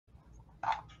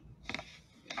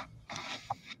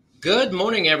Good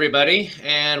morning, everybody,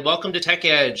 and welcome to Tech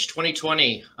Edge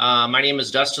 2020. My name is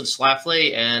Dustin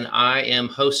Schlaefli, and I am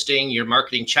hosting your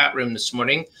marketing chat room this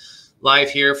morning,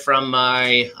 live here from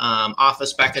my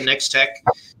office back at Nex-Tech.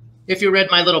 If you read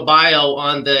my little bio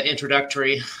on the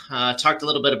introductory, talked a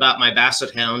little bit about my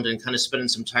Basset Hound and kind of spending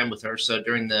some time with her. So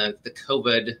during the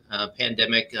COVID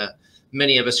pandemic,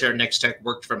 many of us here at Nex-Tech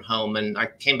worked from home, and I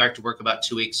came back to work about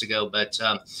 2 weeks ago, but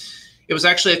it was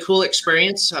actually a cool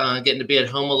experience getting to be at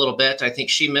home a little bit. I think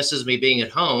she misses me being at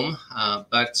home,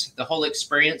 but the whole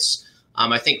experience,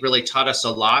 I think, really taught us a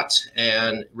lot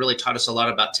and really taught us a lot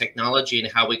about technology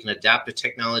and how we can adapt to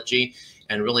technology,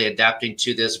 and really adapting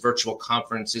to this virtual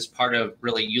conference is part of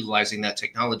really utilizing that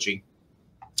technology.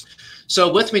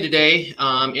 So with me today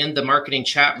in the marketing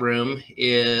chat room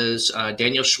is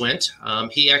Daniel Schwint.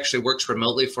 He actually works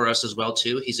remotely for us as well,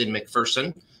 too. He's in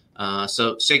McPherson.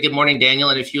 So say good morning, Daniel,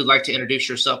 and if you'd like to introduce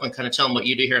yourself and kind of tell them what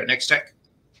you do here at Nex-Tech.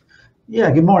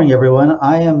 Yeah, good morning, everyone.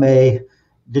 I am a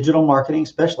digital marketing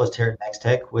specialist here at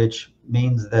Nex-Tech, which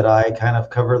means that I kind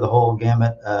of cover the whole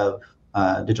gamut of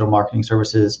digital marketing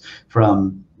services,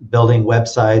 from building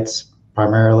websites.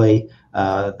 Primarily,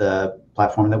 the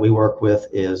platform that we work with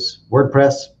is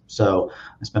WordPress. So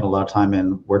I spend a lot of time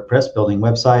in WordPress building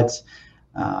websites.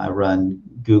 I run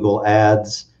Google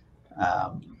Ads,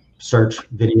 search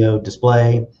video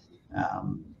display,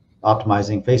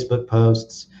 optimizing Facebook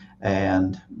posts,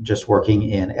 and just working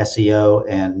in SEO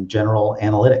and general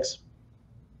analytics.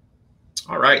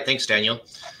 All right, thanks, Daniel.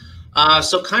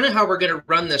 So kind of how we're going to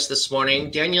run this morning,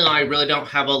 Daniel and I really don't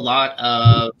have a lot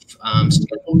of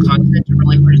scheduled content to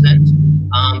really present.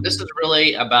 This is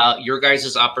really about your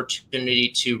guys' opportunity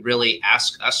to really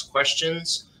ask us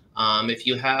questions. If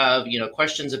you have,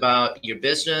 questions about your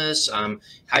business,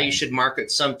 how you should market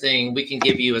something, we can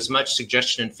give you as much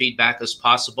suggestion and feedback as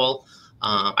possible.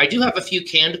 I do have a few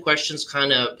canned questions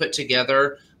kind of put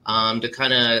together to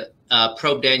kind of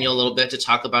probe Daniel a little bit, to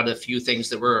talk about a few things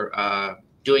that we're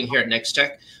doing here at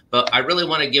Nex-Tech. But I really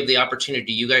want to give the opportunity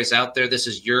to you guys out there. This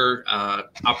is your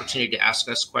opportunity to ask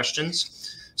us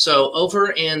questions. So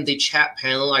over in the chat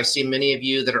panel, I see many of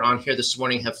you that are on here this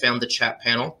morning have found the chat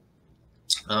panel.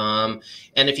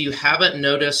 And if you haven't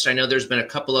noticed, I know there's been a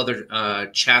couple other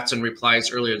chats and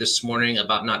replies earlier this morning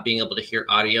about not being able to hear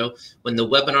audio. When the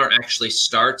webinar actually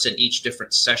starts in each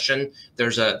different session,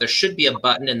 there should be a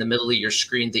button in the middle of your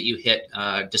screen that you hit,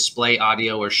 display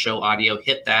audio or show audio.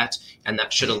 Hit that, and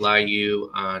that should allow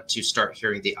you to start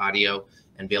hearing the audio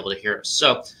and be able to hear us.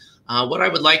 So what I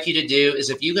would like you to do is,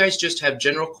 if you guys just have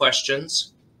general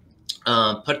questions,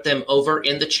 put them over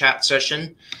in the chat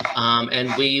session,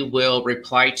 and we will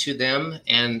reply to them.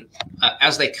 And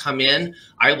as they come in,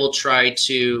 I will try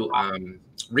to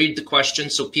read the question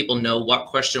so people know what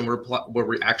question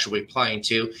we're actually replying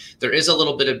to. There is a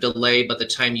little bit of delay by the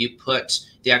time you put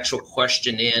the actual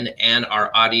question in and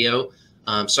our audio.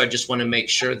 So I just want to make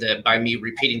sure that by me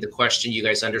repeating the question, you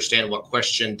guys understand what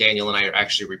question Daniel and I are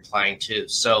actually replying to.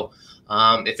 So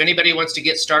if anybody wants to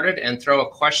get started and throw a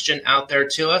question out there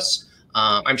to us,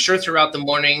 I'm sure throughout the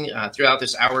morning, throughout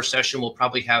this hour session, we'll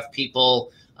probably have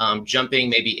people jumping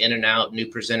maybe in and out, new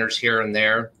presenters here and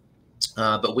there.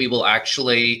 But we will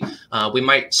actually, we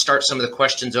might start some of the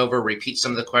questions over, repeat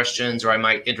some of the questions, or I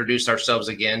might introduce ourselves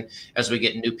again as we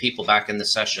get new people back in the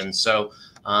session. So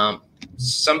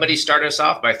somebody start us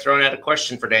off by throwing out a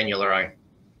question for Daniel or I.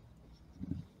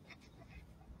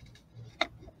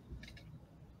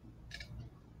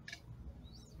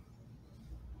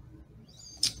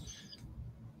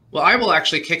 Well, I will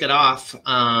actually kick it off.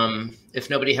 If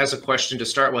nobody has a question to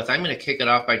start with, I'm going to kick it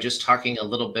off by just talking a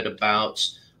little bit about,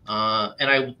 and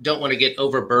I don't want to get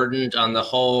overburdened on the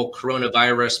whole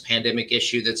coronavirus pandemic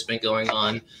issue that's been going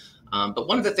on. But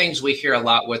one of the things we hear a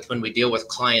lot with when we deal with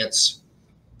clients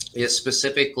is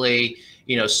specifically,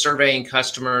 surveying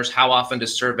customers, how often to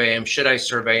survey them, should I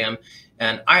survey them?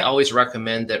 And I always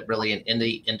recommend that really in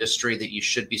the industry that you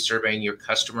should be surveying your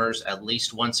customers at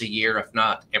least once a year, if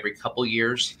not every couple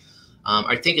years.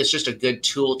 I think it's just a good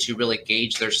tool to really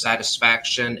gauge their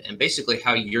satisfaction and basically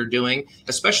how you're doing,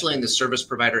 especially in the service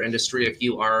provider industry. If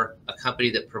you are a company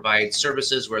that provides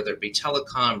services, whether it be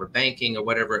telecom or banking or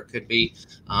whatever it could be,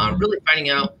 really finding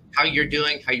out how you're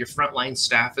doing, how your frontline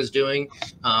staff is doing.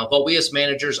 While we as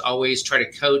managers always try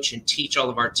to coach and teach all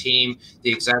of our team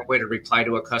the exact way to reply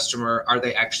to a customer, are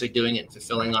they actually doing it and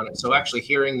fulfilling on it? So actually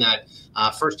hearing that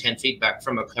firsthand feedback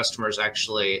from a customer is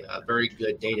actually very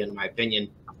good data, in my opinion.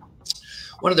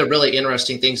 One of the really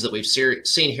interesting things that we've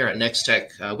seen here at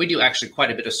Nex-Tech, we do actually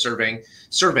quite a bit of surveying,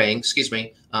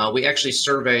 We actually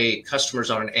survey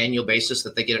customers on an annual basis,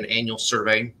 that they get an annual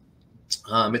survey.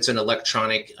 It's an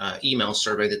electronic email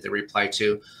survey that they reply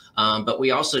to. But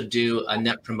we also do a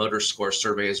Net Promoter Score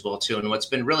survey as well, too. And what's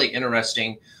been really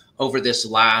interesting over this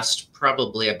last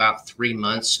probably about 3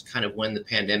 months, kind of when the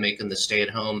pandemic and the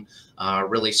stay-at-home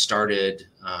really started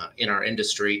in our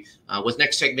industry, with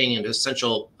Nex-Tech being an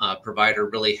essential provider,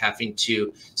 really having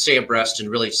to stay abreast and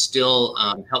really still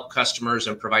help customers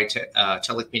and provide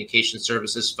telecommunication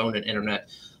services, phone and internet,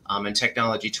 and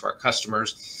technology to our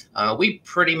customers. We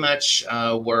pretty much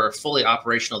were fully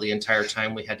operational the entire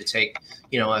time. We had to take,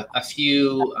 a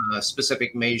few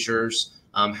specific measures,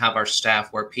 have our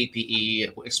staff wear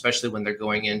PPE, especially when they're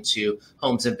going into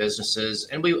homes and businesses.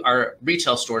 And our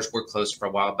retail stores were closed for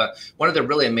a while. But one of the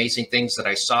really amazing things that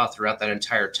I saw throughout that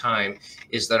entire time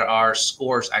is that our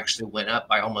scores actually went up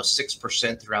by almost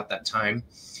 6% throughout that time.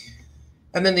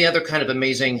 And then the other kind of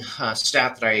amazing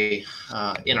stat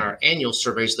that in our annual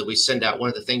surveys that we send out, one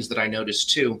of the things that I noticed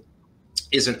too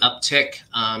is an uptick.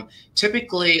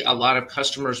 Typically, a lot of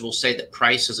customers will say that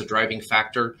price is a driving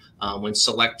factor when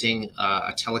selecting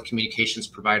a telecommunications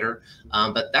provider.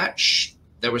 But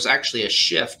there was actually a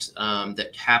shift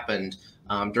that happened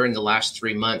during the last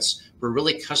 3 months where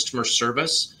really customer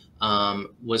service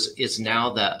is now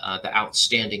the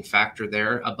outstanding factor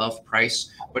there above price,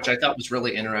 which I thought was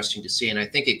really interesting to see. And I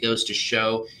think it goes to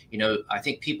show, I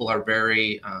think people are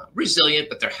very resilient,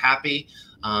 but they're happy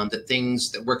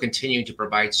that we're continuing to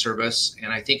provide service.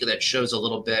 And I think that shows a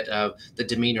little bit of the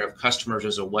demeanor of customers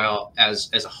as well as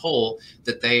a whole,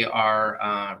 that they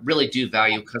are really do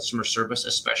value customer service,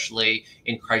 especially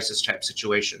in crisis type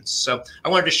situations. So I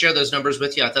wanted to share those numbers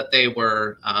with you. I thought they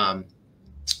were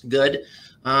good.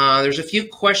 There's a few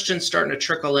questions starting to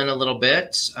trickle in a little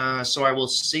bit. So I will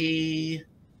see.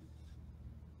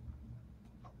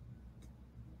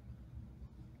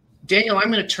 Daniel,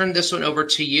 I'm going to turn this one over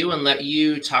to you and let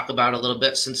you talk about it a little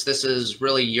bit, since this is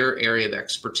really your area of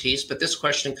expertise. But this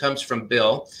question comes from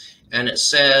Bill, and it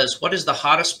says, what is the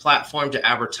hottest platform to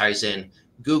advertise in?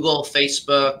 Google,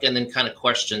 Facebook, and then kind of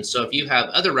questions. So if you have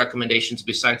other recommendations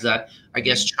besides that, I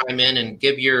guess chime in and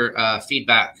give your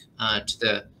feedback to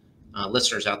the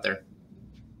listeners out there.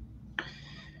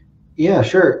 Yeah,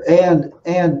 sure.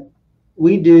 And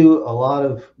we do a lot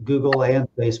of Google and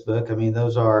Facebook. I mean,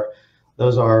 those are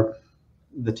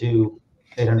the two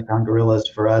 800-pound gorillas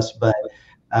for us. But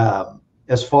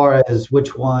as far as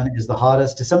which one is the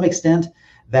hottest, to some extent,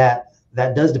 that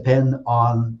does depend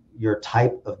on your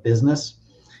type of business.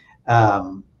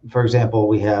 For example,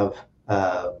 we have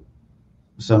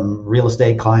some real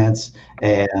estate clients,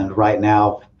 and right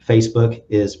now Facebook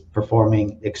is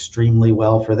performing extremely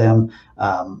well for them.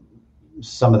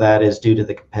 Some of that is due to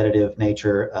the competitive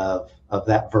nature of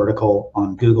that vertical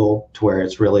on Google, to where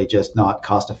it's really just not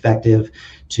cost effective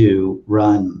to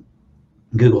run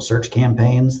Google search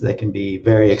campaigns. They can be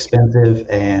very expensive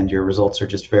and your results are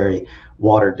just very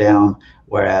watered down.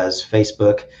 Whereas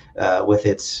Facebook, with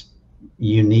its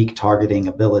unique targeting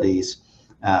abilities,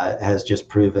 has just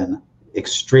proven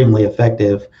extremely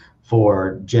effective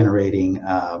for generating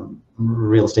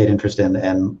real estate interest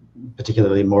and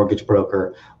particularly mortgage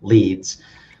broker leads.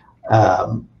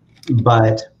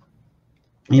 But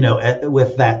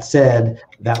with that said,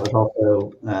 that was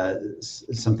also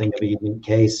something of a unique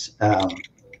case.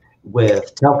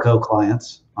 With telco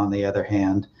clients, on the other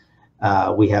hand,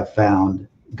 we have found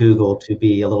Google to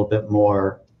be a little bit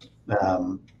more,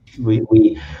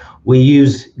 we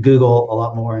use Google a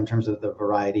lot more in terms of the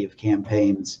variety of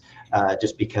campaigns,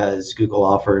 just because Google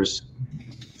offers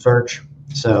search.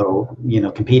 So,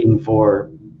 competing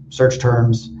for search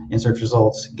terms in search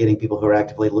results, getting people who are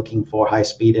actively looking for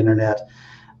high-speed internet.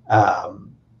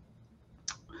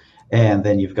 And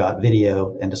then you've got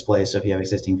video and display. So if you have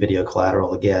existing video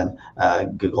collateral, again,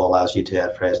 Google allows you to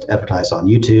advertise on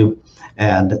YouTube.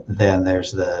 And then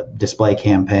there's the display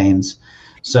campaigns.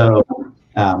 So,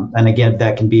 and again,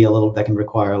 that can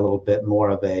require a little bit more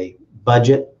of a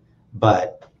budget,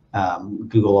 but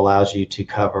Google allows you to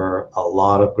cover a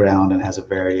lot of ground and has a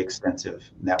very extensive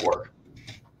network.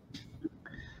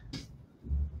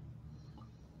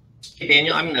 Hey,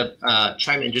 Daniel, I'm going to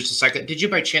chime in just a second. Did you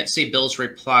by chance see Bill's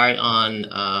reply on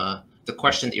the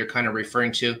question that you're kind of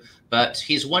referring to? But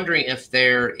he's wondering if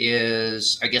there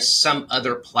is, I guess, some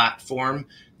other platform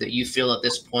that you feel at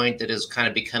this point that is kind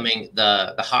of becoming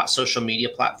the hot social media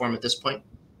platform at this point?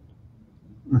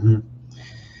 Mm-hmm.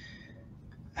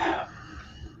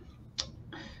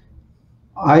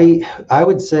 I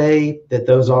would say that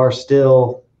those are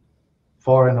still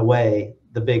far and away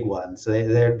the big ones.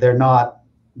 They're not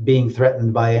being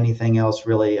threatened by anything else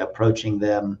really approaching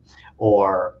them,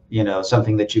 or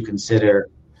something that you consider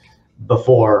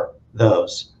before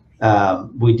those.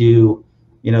 We do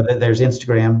there's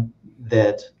Instagram,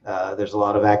 that there's a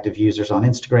lot of active users on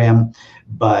Instagram,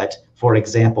 but for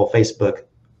example, Facebook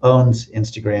owns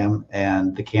Instagram,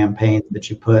 and the campaigns that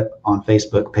you put on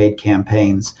Facebook, paid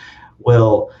campaigns,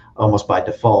 will almost by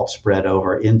default spread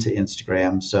over into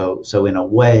Instagram. So in a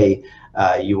way,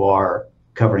 you are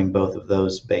covering both of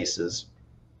those bases.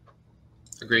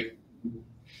 Agreed.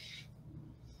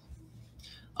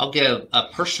 I'll give a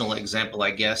personal example, I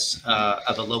guess,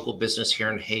 of a local business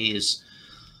here in Hayes.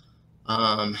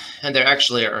 And they're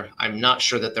actually I'm not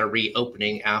sure that they're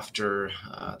reopening after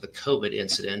the COVID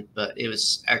incident, but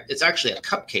it's actually a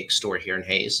cupcake store here in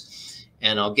Hayes.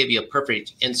 And I'll give you a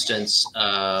perfect instance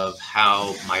of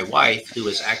how my wife, who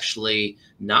is actually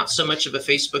not so much of a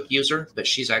Facebook user, but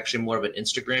she's actually more of an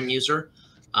Instagram user,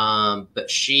 but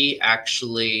she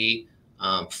actually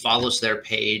follows their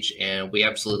page, and we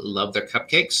absolutely love their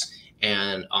cupcakes.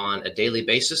 And on a daily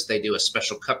basis, they do a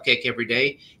special cupcake every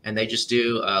day, and they just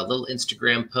do a little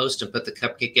Instagram post and put the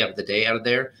cupcake of the day out of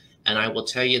there. And I will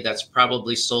tell you, that's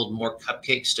probably sold more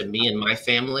cupcakes to me and my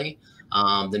family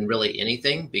than really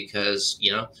anything, because,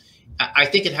 I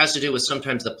think it has to do with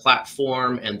sometimes the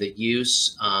platform and the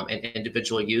use and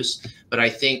individual use. But I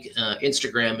think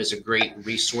Instagram is a great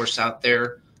resource out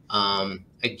there.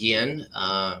 Again,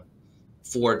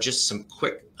 for just some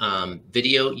quick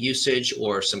video usage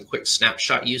or some quick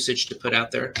snapshot usage to put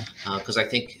out there, because I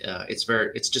think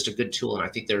it's just a good tool. And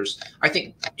I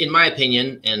think in my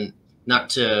opinion, and not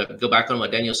to go back on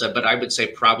what Daniel said, but I would say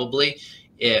probably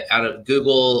out of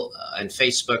Google and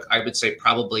Facebook, I would say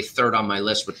probably third on my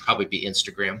list would probably be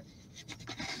Instagram.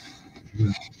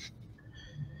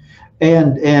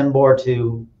 And more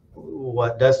to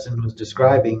what Dustin was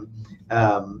describing,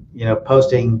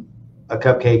 posting a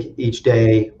cupcake each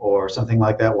day or something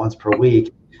like that once per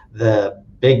week. The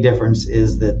big difference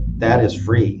is that is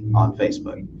free on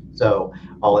Facebook. So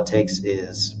all it takes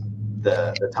is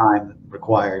the time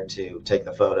required to take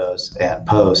the photos and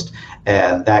post,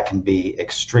 and that can be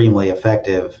extremely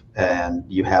effective, and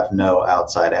you have no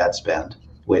outside ad spend,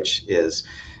 which is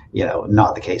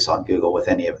not the case on Google with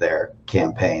any of their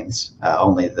campaigns.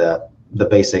 Only the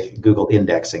basic Google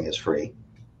indexing is free.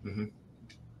 Mm-hmm.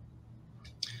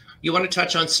 You want to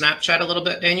touch on Snapchat a little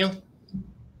bit, Daniel?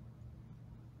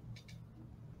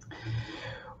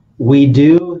 We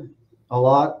do a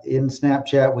lot in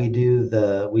Snapchat. We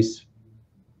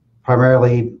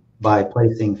primarily by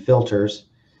placing filters,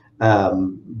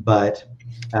 but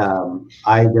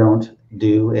I don't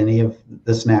do any of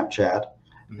the Snapchat,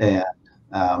 and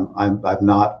I'm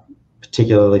not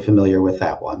particularly familiar with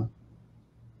that one.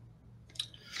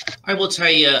 I will tell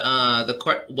you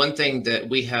one thing that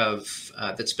we have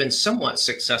that's been somewhat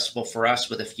successful for us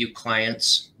with a few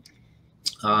clients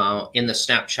in the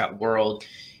Snapchat world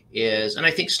is, and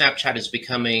I think Snapchat is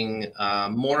becoming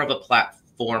more of a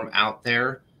platform out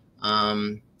there.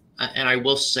 And I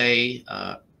will say,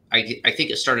 I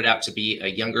think it started out to be a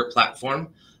younger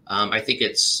platform. I think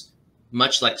it's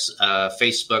much like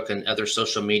Facebook and other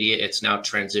social media. It's now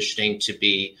transitioning to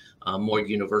be more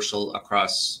universal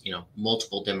across,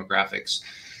 multiple demographics.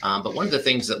 But one of the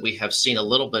things that we have seen a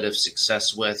little bit of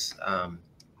success with,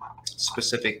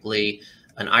 specifically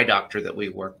an eye doctor that we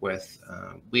work with,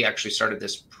 we actually started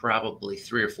this probably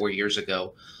 3 or 4 years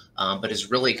ago, but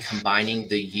is really combining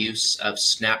the use of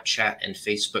Snapchat and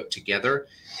Facebook together.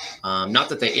 Not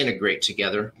that they integrate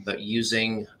together, but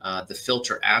using the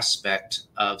filter aspect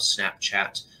of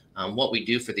Snapchat. What we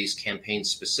do for these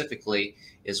campaigns specifically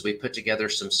is we put together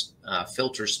some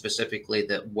filters specifically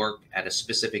that work at a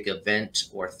specific event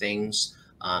or things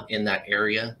in that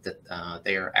area that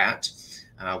they are at.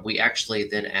 We actually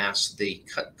then ask the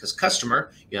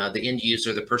customer, the end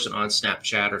user, the person on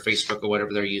Snapchat or Facebook or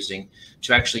whatever they're using,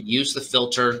 to actually use the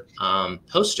filter,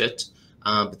 post it,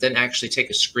 but then actually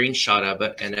take a screenshot of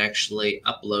it and actually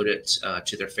upload it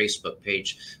to their Facebook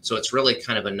page. So it's really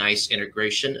kind of a nice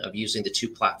integration of using the two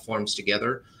platforms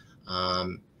together,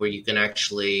 where you can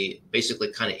actually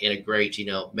basically kind of integrate,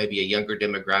 maybe a younger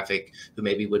demographic who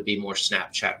maybe would be more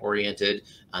Snapchat oriented,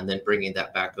 and then bringing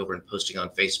that back over and posting on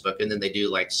Facebook. And then they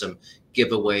do like some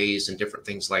giveaways and different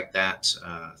things like that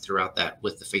throughout that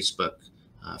with the Facebook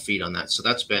feed on that. So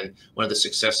that's been one of the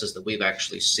successes that we've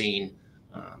actually seen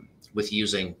with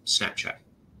using Snapchat.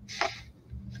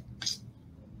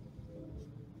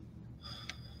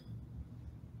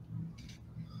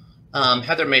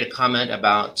 Heather made a comment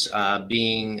about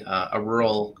being a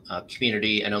rural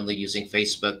community and only using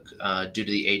Facebook due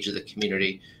to the age of the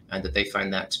community, and that they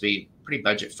find that to be pretty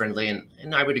budget friendly.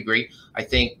 And I would agree. I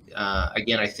think,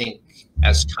 again, I think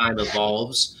as time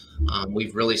evolves,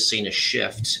 we've really seen a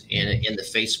shift in the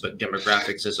Facebook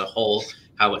demographics as a whole,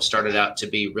 how it started out to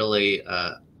be really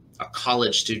a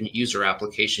college student user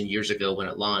application years ago when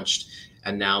it launched.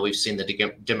 And now we've seen the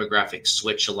demographics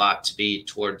switch a lot to be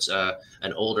towards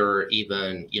an older,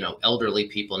 even, elderly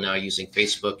people now using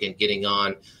Facebook and getting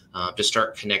on to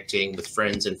start connecting with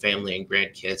friends and family and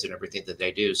grandkids and everything that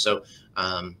they do. So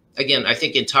again, I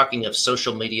think in talking of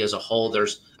social media as a whole,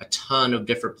 there's a ton of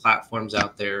different platforms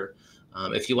out there.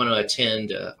 If you want to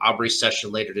attend Aubrey's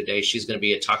session later today, she's going to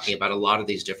be talking about a lot of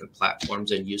these different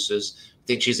platforms and uses. I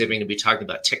think she's even going to be talking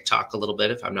about TikTok a little bit,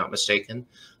 if I'm not mistaken.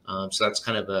 So that's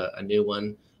kind of a new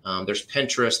one. There's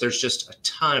Pinterest. There's just a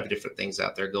ton of different things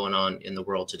out there going on in the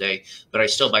world today. But I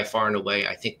still, by far and away,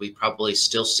 I think we probably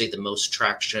still see the most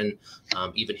traction,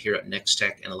 even here at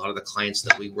Nex-Tech and a lot of the clients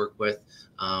that we work with,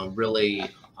 really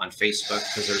on Facebook,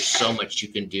 because there's so much you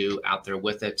can do out there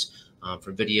with it,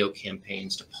 from video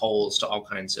campaigns to polls to all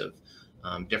kinds of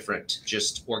different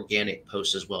just organic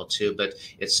posts as well too. But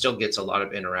it still gets a lot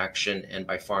of interaction and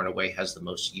by far and away has the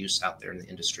most use out there in the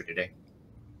industry today.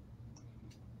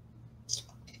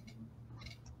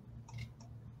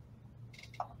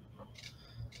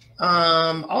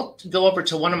 I'll go over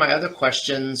to one of my other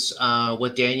questions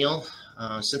with Daniel,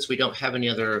 since we don't have any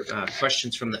other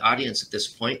questions from the audience at this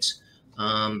point.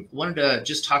 Wanted to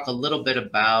just talk a little bit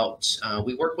about,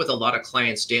 we work with a lot of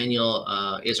clients. Daniel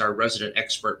is our resident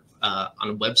expert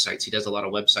on websites. He does a lot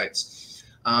of websites.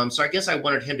 So I guess I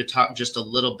wanted him to talk just a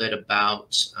little bit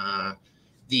about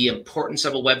the importance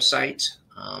of a website,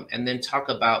 and then talk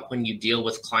about when you deal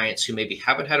with clients who maybe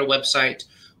haven't had a website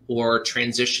or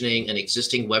transitioning an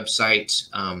existing website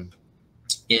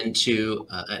into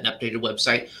an updated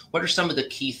website. What are some of the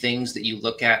key things that you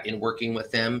look at in working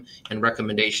with them and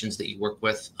recommendations that you work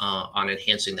with on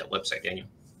enhancing that website, Daniel?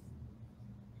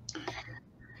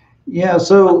 Yeah,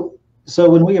 so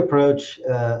when we approach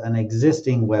an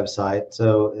existing website,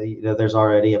 so there's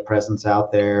already a presence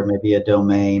out there, maybe a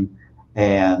domain,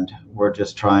 and we're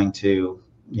just trying to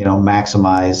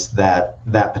maximize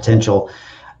that potential.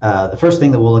 The first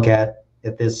thing that we'll look at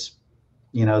this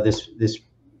this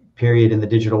period in the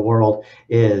digital world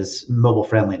is mobile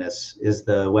friendliness. Is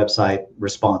the website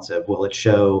responsive? Will it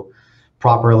show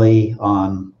properly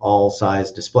on all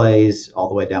size displays all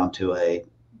the way down to a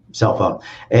cell phone?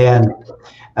 And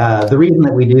the reason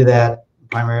that we do that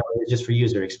primarily is just for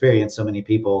user experience. So many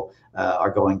people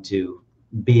are going to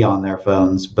be on their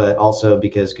phones, but also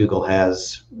because Google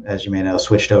has, as you may know,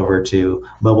 switched over to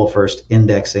mobile first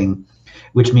indexing,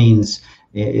 which means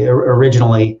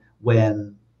originally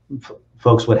when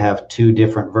folks would have two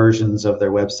different versions of their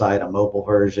website, a mobile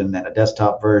version and a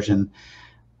desktop version,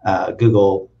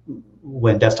 Google,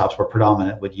 when desktops were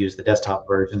predominant, would use the desktop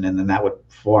version, and then that would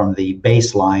form the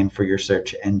baseline for your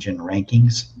search engine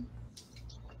rankings.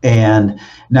 And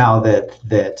now that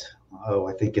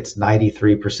I think it's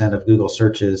 93% of Google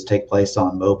searches take place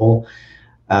on mobile,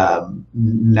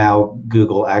 now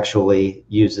Google actually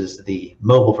uses the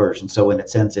mobile version. So in a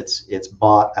sense, it's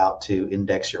bought out to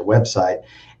index your website.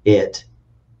 It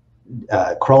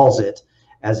crawls it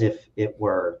as if it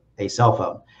were a cell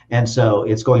phone. And so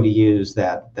it's going to use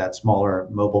that smaller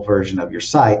mobile version of your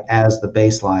site as the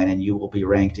baseline, and you will be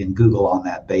ranked in Google on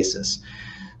that basis.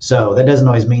 So that doesn't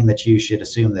always mean that you should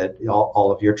assume that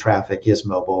all of your traffic is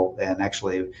mobile. And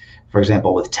actually, for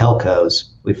example, with telcos,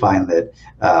 we find that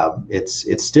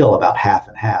it's still about half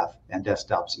and half, and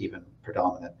desktop's even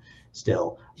predominant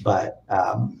still. But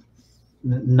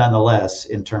nonetheless,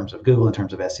 in terms of Google, in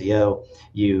terms of SEO,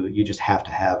 you just have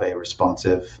to have a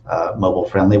responsive,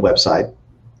 mobile-friendly website.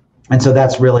 And so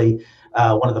that's really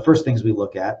one of the first things we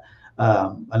look at.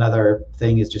 Another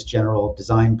thing is just general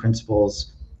design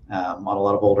principles. On a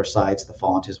lot of older sites, the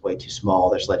font is way too small.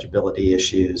 There's legibility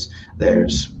issues.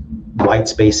 There's white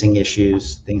spacing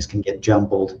issues. Things can get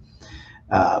jumbled.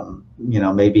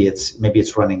 Maybe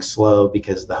it's running slow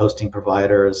because the hosting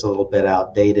provider is a little bit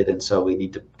outdated, and so we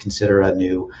need to consider a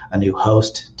new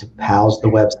host to house the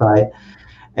website.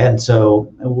 And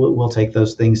so we'll take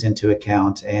those things into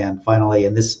account. And finally,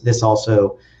 and this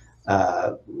also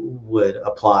would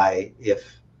apply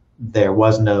if there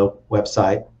was no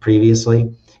website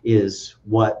previously, is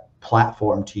what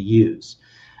platform to use.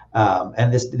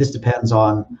 And this depends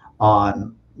on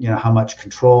how much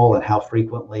control and how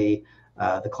frequently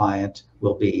the client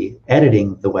will be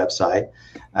editing the website.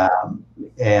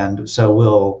 And so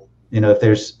we'll,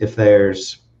 if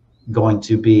there's going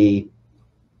to be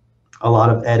a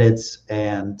lot of edits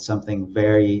and something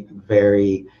very,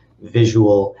 very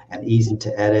visual and easy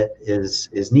to edit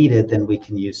is needed, then we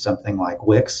can use something like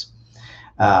Wix.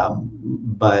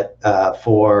 But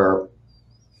for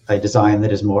a design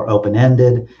that is more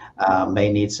open-ended,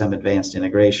 may need some advanced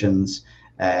integrations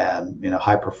and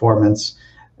high performance,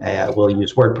 will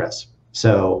use WordPress.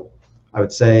 So I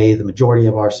would say the majority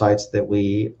of our sites that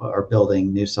we are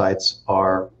building, new sites,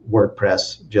 are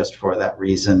WordPress just for that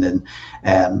reason.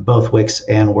 And both Wix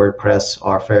and WordPress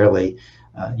are fairly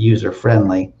user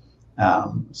friendly.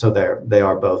 So they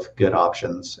are both good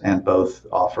options, and both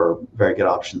offer very good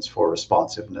options for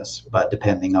responsiveness. But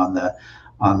depending on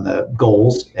the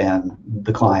goals and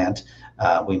the client,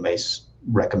 we may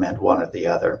recommend one or the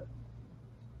other.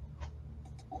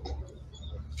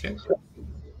 Okay.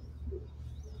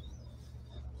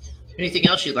 Anything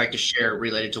else you'd like to share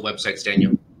related to websites,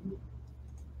 Daniel?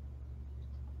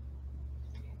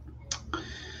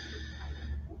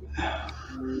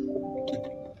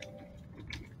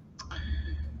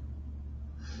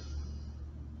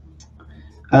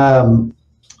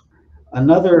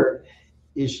 Another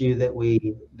issue that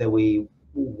we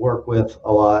work with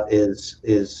a lot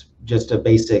is just a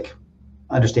basic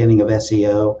understanding of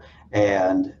SEO.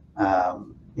 And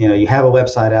you have a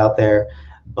website out there,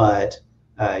 but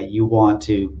you want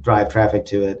to drive traffic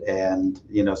to it, and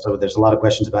so there's a lot of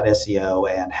questions about SEO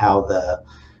and how the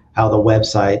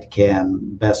website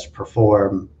can best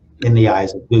perform in the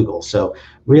eyes of Google. So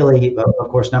really, of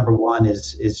course, number one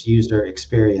is user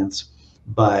experience,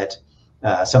 but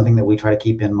something that we try to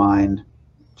keep in mind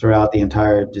throughout the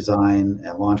entire design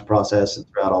and launch process and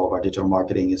throughout all of our digital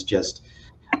marketing is just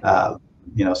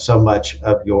so much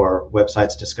of your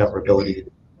website's discoverability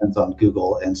depends on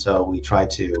Google, and so we try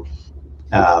to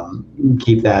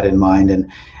keep that in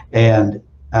mind. And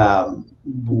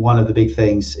one of the big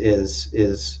things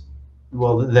is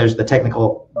well, there's the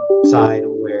technical side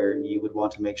where you would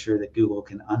want to make sure that Google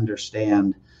can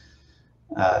understand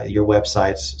your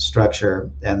website's structure,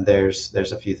 and there's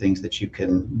a few things that you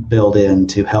can build in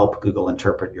to help Google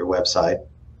interpret your website.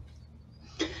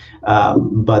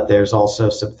 But there's also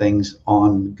some things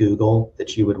on Google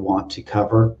that you would want to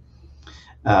cover.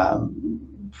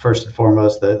 First and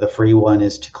foremost, the free one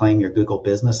is to claim your Google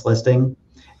business listing.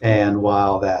 And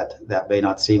while that may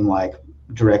not seem like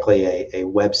directly a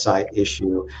website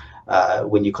issue,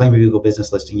 when you claim your Google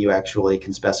business listing, you actually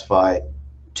can specify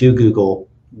to Google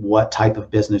what type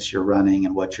of business you're running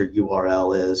and what your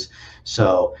URL is.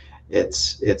 So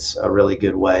it's a really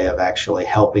good way of actually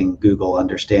helping Google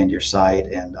understand your site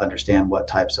and understand what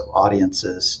types of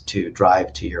audiences to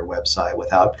drive to your website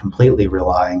without completely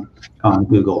relying on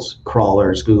Google's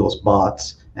crawlers, Google's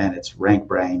bots, and its rank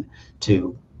brain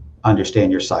to understand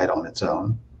your site on its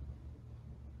own.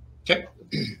 Okay.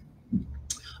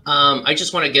 I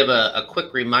just want to give a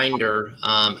quick reminder,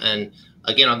 and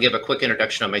again, I'll give a quick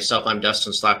introduction of myself. I'm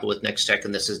Dustin Schlaefli with Nex-Tech,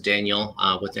 and this is Daniel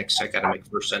with Nex-Tech out of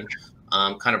McPherson,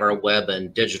 kind of our web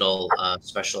and digital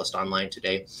specialist online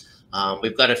today.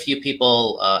 We've got a few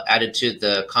people added to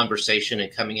the conversation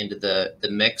and coming into the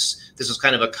mix. This is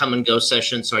kind of a come and go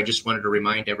session, so I just wanted to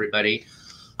remind everybody,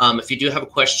 if you do have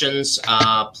questions,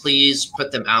 please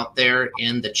put them out there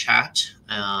in the chat,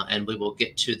 and we will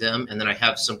get to them. And then I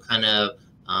have some kind of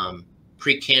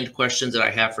pre-canned questions that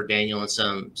I have for Daniel, and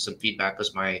some feedback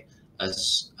as my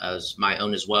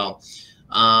own as well.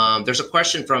 There's a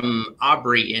question from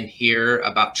Aubrey in here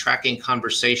about tracking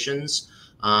conversations.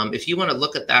 If you want to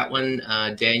look at that one,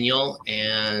 Daniel,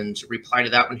 and reply to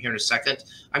that one here in a second,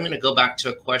 I'm going to go back to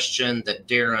a question that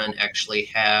Darren actually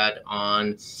had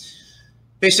on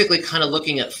basically kind of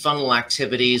looking at funnel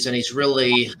activities, and he's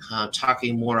really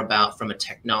talking more about from a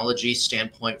technology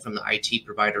standpoint, from the IT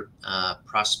provider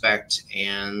prospect,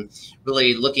 and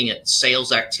really looking at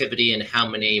sales activity and how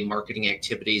many marketing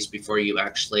activities before you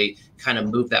actually kind of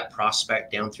move that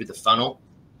prospect down through the funnel.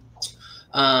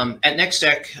 At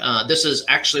Nex-Tech, this is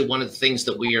actually one of the things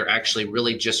that we are actually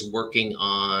really just working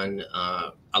on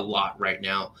a lot right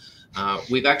now.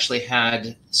 We've actually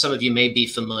had, some of you may be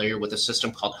familiar with a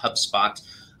system called HubSpot,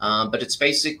 but it's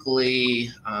basically,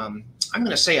 I'm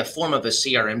going to say a form of a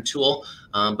CRM tool,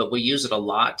 but we use it a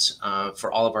lot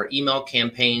for all of our email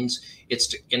campaigns.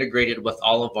 It's integrated with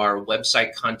all of our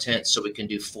website content, so we can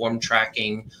do form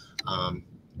tracking,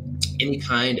 any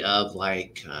kind of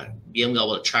like being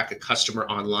able to track a customer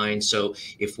online. So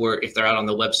if they're out on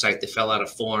the website, they fill out a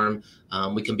form,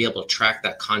 we can be able to track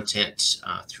that content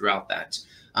throughout that.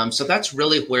 So that's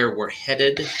really where we're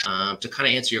headed. To kind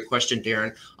of answer your question,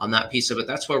 Darren, on that piece of it,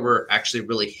 that's where we're actually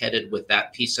really headed with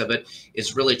that piece of it,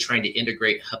 is really trying to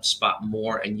integrate HubSpot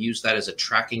more and use that as a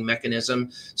tracking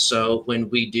mechanism. So when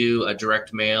we do a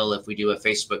direct mail, if we do a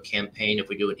Facebook campaign, if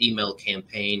we do an email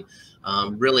campaign,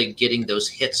 really getting those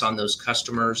hits on those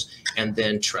customers, and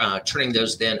then turning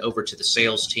those then over to the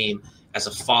sales team as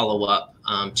a follow-up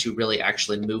to really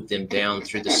actually move them down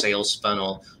through the sales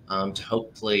funnel to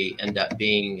hopefully end up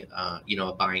being,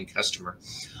 a buying customer.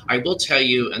 I will tell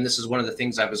you, and this is one of the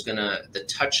things I was going to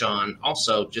touch on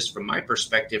also, just from my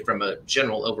perspective, from a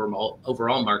general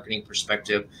overall marketing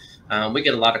perspective, we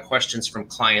get a lot of questions from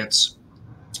clients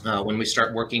when we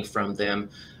start working from them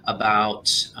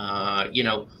about,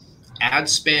 ad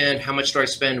spend, how much do I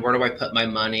spend, where do I put my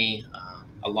money,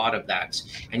 a lot of that.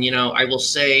 And, I will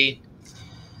say,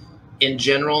 in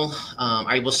general,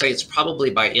 I will say it's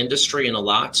probably by industry and a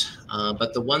lot.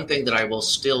 But the one thing that I will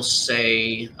still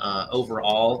say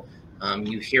overall,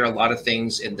 you hear a lot of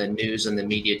things in the news and the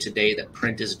media today that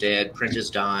print is dead, print is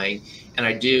dying. And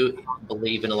I do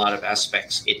believe in a lot of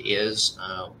aspects it is.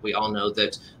 We all know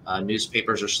that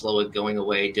newspapers are slowly going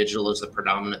away. Digital is the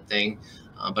predominant thing.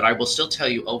 But I will still tell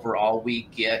you, overall, we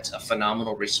get a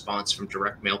phenomenal response from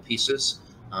direct mail pieces,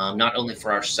 not only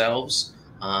for ourselves,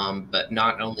 but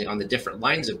not only on the different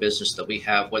lines of business that we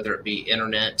have, whether it be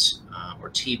internet or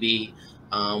TV.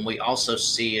 We also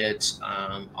see it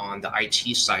on the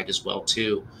IT side as well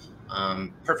too.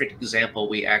 Perfect example,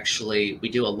 we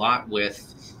do a lot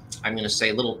with, I'm going to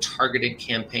say, little targeted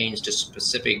campaigns to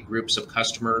specific groups of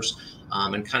customers,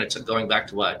 and kind of going back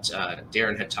to what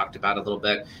Darren had talked about a little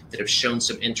bit, that have shown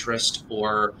some interest,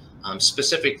 or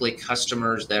specifically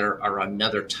customers that are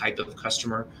another type of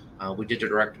customer. We did a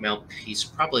direct mail piece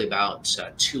probably about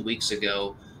 2 weeks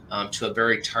ago to a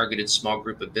very targeted small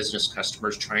group of business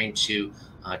customers, trying to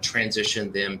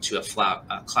transition them to a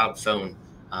cloud phone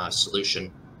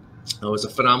solution. It was a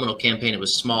phenomenal campaign. It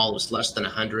was small. It was less than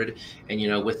 100.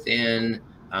 And, within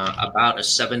about a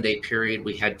 7-day period,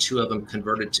 we had 2 of them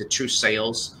converted to true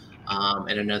sales,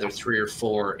 and another 3 or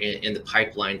 4 in the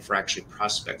pipeline for actually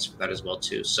prospects for that as well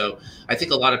too. So I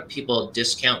think a lot of people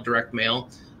discount direct mail.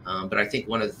 But I think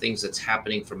one of the things that's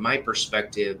happening from my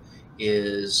perspective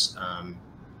is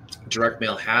direct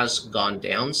mail has gone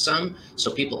down some.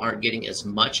 So people aren't getting as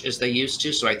much as they used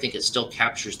to. So I think it still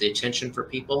captures the attention for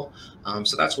people.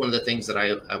 So that's one of the things that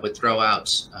I would throw out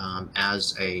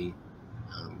as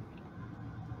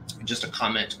just a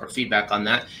comment or feedback on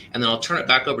that. And then I'll turn it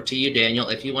back over to you, Daniel,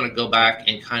 if you want to go back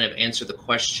and kind of answer the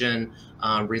question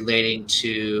relating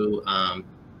to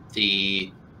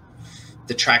the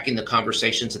tracking the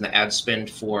conversations and the ad spend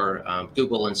for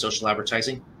Google and social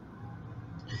advertising.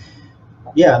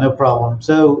 Yeah, no problem.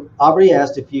 So Aubrey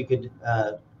asked if you could,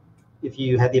 if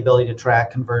you had the ability to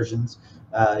track conversions,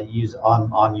 use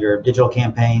on your digital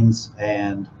campaigns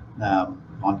and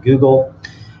on Google.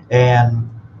 And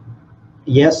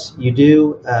yes, you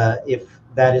do. If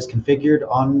that is configured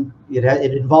on it,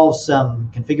 it involves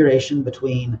some configuration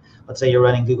between, let's say you're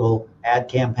running Google ad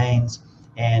campaigns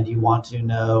and you want to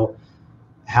know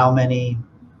how many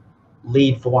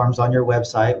lead forms on your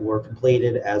website were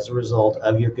completed as a result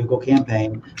of your Google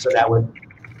campaign. So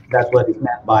that's what is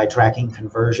meant by tracking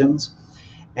conversions.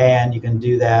 And you can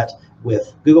do that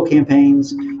with Google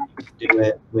campaigns. You can do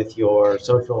it with your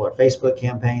social or Facebook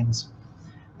campaigns.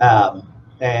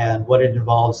 And what it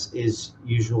involves is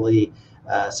usually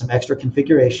some extra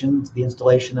configuration, the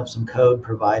installation of some code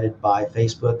provided by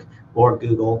Facebook or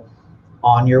Google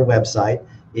on your website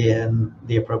in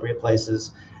the appropriate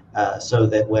places, so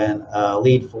that when a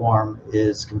lead form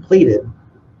is completed,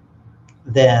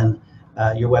 then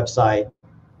your website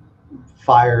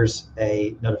fires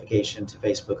a notification to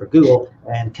Facebook or Google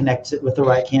and connects it with the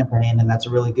right campaign. And that's a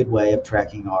really good way of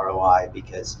tracking ROI,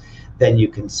 because then you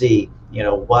can see,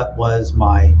 what was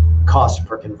my cost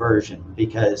per conversion,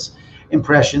 because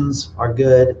impressions are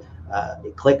good,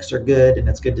 clicks are good, and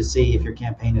it's good to see if your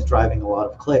campaign is driving a lot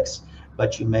of clicks,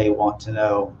 but you may want to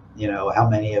know, how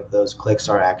many of those clicks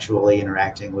are actually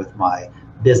interacting with my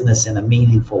business in a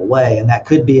meaningful way. And that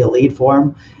could be a lead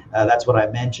form. That's what I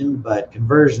mentioned, but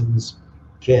conversions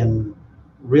can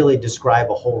really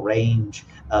describe a whole range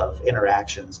of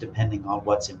interactions depending on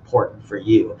what's important for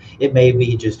you. It may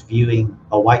be just viewing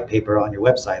a white paper on your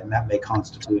website, and that may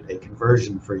constitute a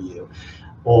conversion for you,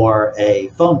 or a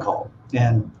phone call.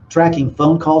 And tracking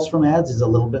phone calls from ads is a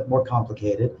little bit more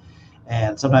complicated,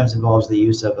 and sometimes involves the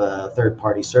use of a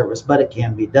third-party service, but it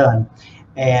can be done.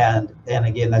 And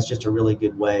again, that's just a really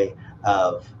good way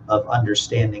of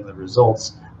understanding the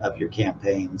results of your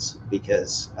campaigns,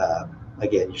 because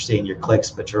again, you're seeing your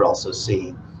clicks, but you're also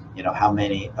seeing, how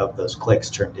many of those clicks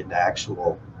turned into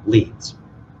actual leads.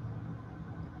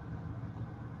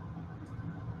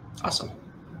 Awesome.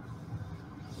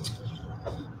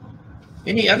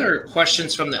 Any other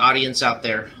questions from the audience out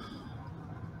there?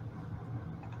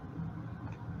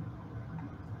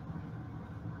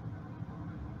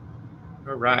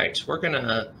 All right, we're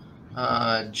gonna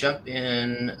jump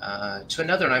in to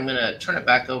another, and I'm going to turn it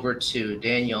back over to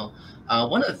Daniel.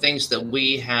 One of the things that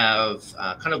we have,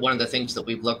 one of the things that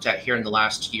we've looked at here in the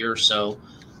last year or so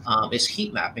is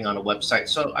heat mapping on a website.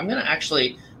 So I'm going to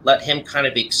actually let him kind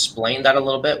of explain that a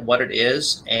little bit, what it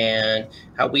is and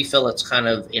how we feel it's kind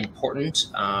of important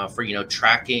for,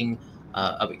 tracking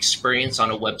of experience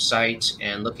on a website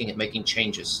and looking at making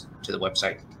changes to the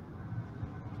website.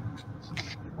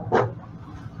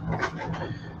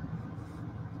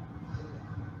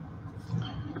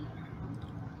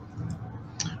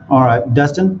 All right,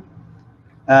 Dustin.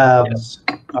 Yes.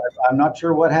 I'm not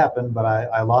sure what happened, but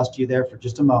I lost you there for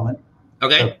just a moment.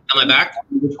 Okay, so, am I back?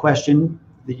 Which question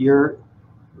that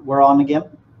we're on again?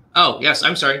 Oh, yes,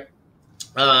 I'm sorry.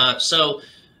 So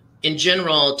in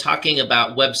general, talking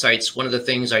about websites, one of the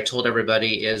things I told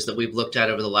everybody is that we've looked at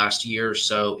over the last year or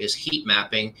so is heat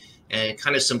mapping and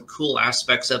kind of some cool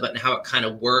aspects of it and how it kind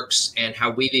of works and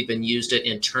how we've even used it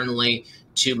internally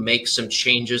to make some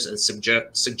changes and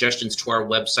suggestions to our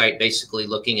website, basically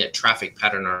looking at traffic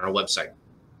pattern on our website.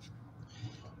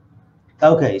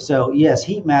 Okay, so yes,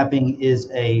 heat mapping is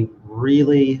a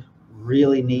really,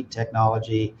 really neat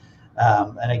technology.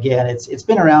 And again, it's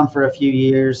been around for a few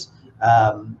years,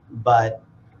 but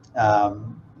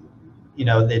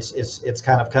it's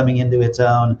kind of coming into its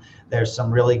own. There's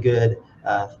some really good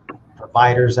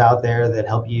providers out there that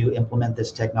help you implement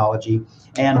this technology.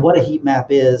 And what a heat map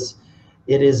is,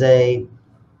 it is a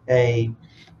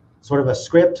sort of a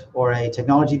script or a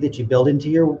technology that you build into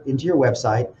your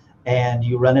website, and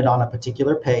you run it on a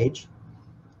particular page,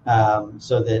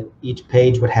 so that each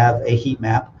page would have a heat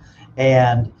map,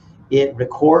 and it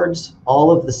records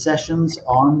all of the sessions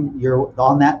on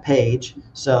that page.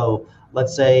 So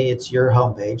let's say it's your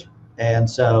home page, and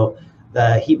so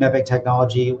the heat mapping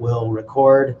technology will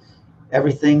record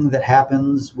everything that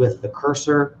happens with the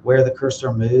cursor, where the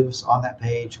cursor moves on that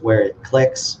page, where it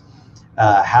clicks,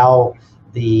 how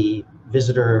the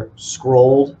visitor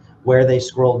scrolled, where they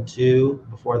scrolled to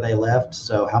before they left,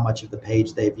 so how much of the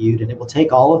page they viewed. And it will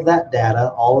take all of that data,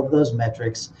 all of those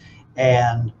metrics,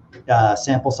 and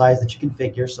sample size that you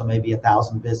configure, so maybe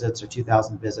 1,000 visits or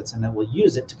 2,000 visits, and then we'll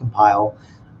use it to compile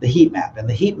the heat map. And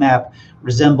the heat map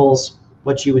resembles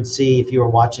what you would see if you were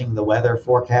watching the weather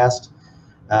forecast,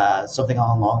 something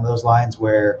along those lines,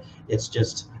 where it's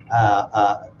just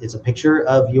it's a picture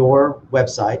of your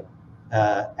website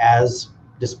as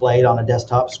displayed on a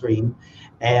desktop screen,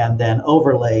 and then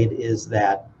overlaid is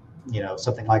that,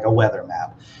 something like a weather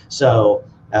map. So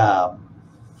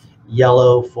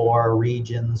yellow for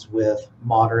regions with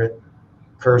moderate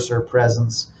cursor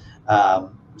presence,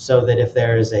 so that if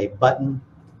there is a button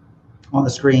on the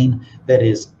screen that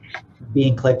is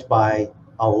being clicked by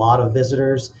a lot of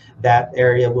visitors, that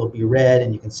area will be red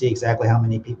and you can see exactly how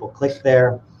many people clicked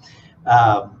there.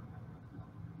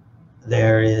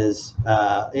 There is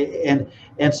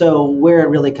and so where it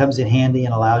really comes in handy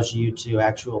and allows you to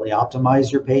actually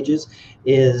optimize your pages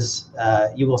is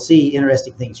you will see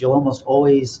interesting things. You'll almost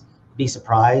always be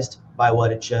surprised by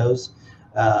what it shows.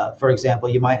 For example,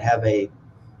 you might have a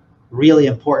really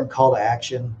important call to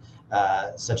action,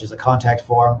 such as a contact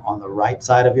form, on the right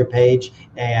side of your page,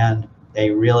 and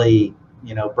a really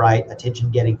bright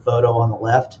attention-getting photo on the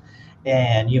left.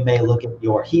 And you may look at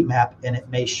your heat map and it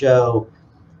may show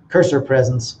cursor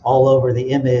presence all over the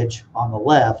image on the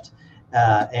left,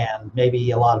 and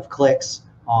maybe a lot of clicks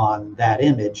on that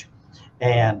image.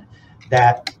 And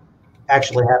that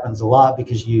actually happens a lot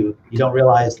because you don't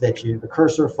realize that the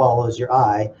cursor follows your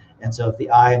eye. And so if the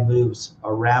eye moves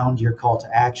around your call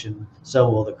to action, so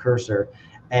will the cursor.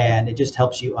 And it just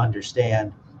helps you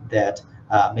understand that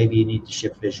maybe you need to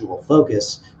shift visual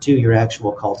focus to your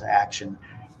actual call to action.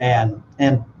 And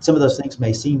some of those things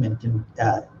may seem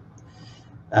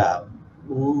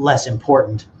less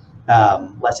important,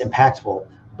 less impactful,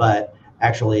 but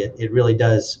actually it really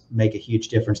does make a huge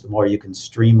difference the more you can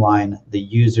streamline the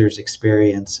user's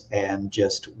experience and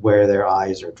just where their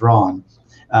eyes are drawn.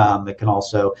 It can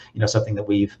also, something that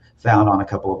we've found on a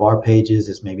couple of our pages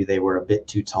is maybe they were a bit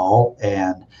too tall,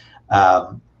 and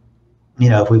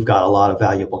if we've got a lot of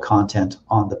valuable content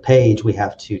on the page, we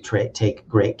have to take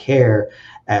great care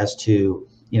as to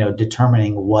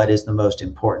determining what is the most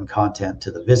important content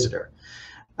to the visitor.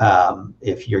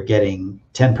 If you're getting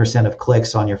 10% of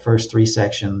clicks on your first 3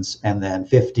 sections, and then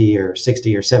 50 or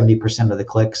 60 or 70% of the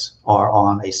clicks are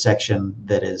on a section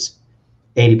that is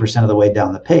 80% of the way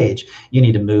down the page, you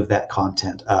need to move that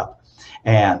content up.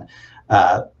 And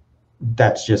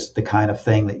that's just the kind of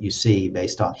thing that you see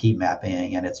based on heat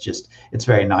mapping. And it's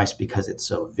very nice because it's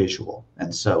so visual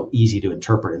and so easy to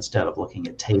interpret instead of looking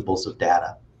at tables of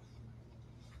data.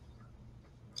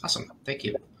 Awesome. Thank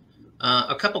you.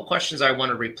 A couple questions I want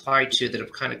to reply to that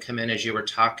have kind of come in as you were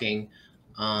talking.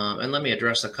 And let me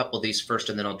address a couple of these first,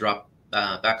 and then I'll drop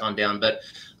back on down. But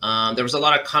there was a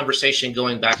lot of conversation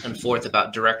going back and forth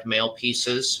about direct mail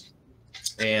pieces.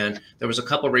 And there was a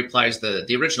couple of replies.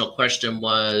 The original question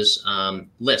was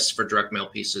lists for direct mail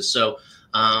pieces. So,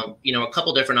 a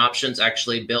couple different options.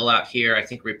 Actually, Bill out here, I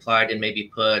think, replied and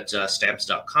maybe put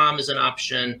stamps.com as an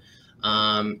option.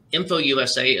 Info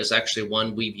USA is actually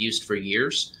one we've used for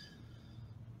years.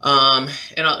 And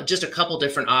just a couple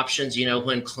different options.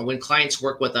 When clients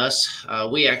work with us,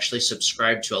 we actually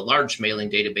subscribe to a large mailing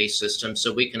database system,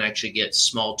 so we can actually get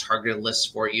small targeted lists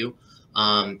for you.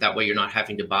 That way you're not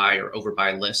having to buy or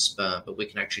overbuy lists, but we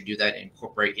can actually do that and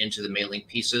incorporate into the mailing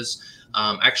pieces.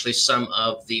 Actually, some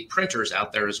of the printers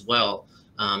out there as well,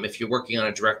 if you're working on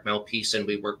a direct mail piece, and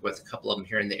we work with a couple of them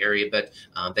here in the area, but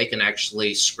they can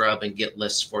actually scrub and get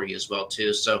lists for you as well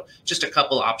too. So just a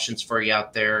couple options for you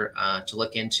out there to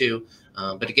look into.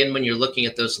 But again, when you're looking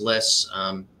at those lists,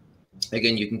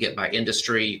 again, you can get by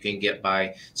industry, you can get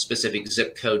by specific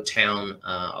zip code, town,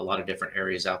 a lot of different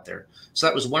areas out there. So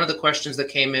that was one of the questions that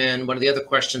came in. One of the other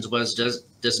questions was,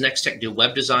 does Nex-Tech do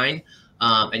web design?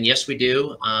 And yes, we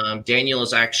do. Daniel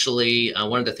is actually,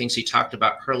 one of the things he talked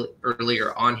about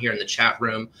earlier on here in the chat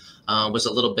room was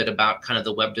a little bit about kind of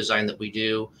the web design that we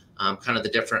do, kind of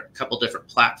the couple different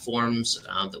platforms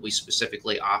that we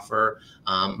specifically offer.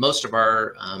 Most of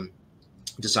our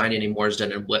design anymore is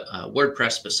done in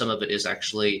WordPress, but some of it is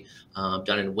actually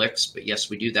done in Wix. But yes,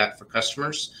 we do that for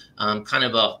customers. Kind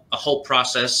of a whole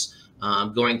process.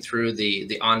 Going through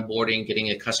the onboarding,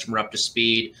 getting a customer up to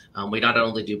speed. We not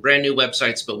only do brand new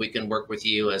websites, but we can work with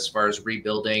you as far as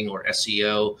rebuilding or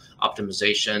SEO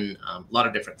optimization, a lot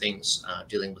of different things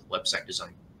dealing with website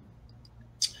design.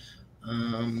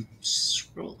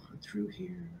 Scroll on through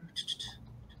here.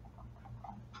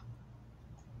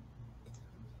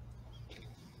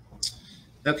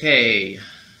 Okay,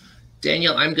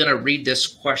 Daniel, I'm going to read this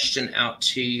question out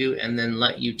to you and then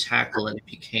let you tackle it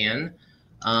if you can.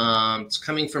 It's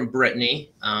coming from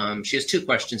Brittany. She has two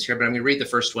questions here, but I'm going to read the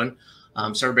first one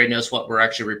so everybody knows what we're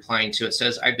actually replying to. It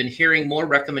says, I've been hearing more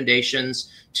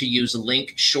recommendations to use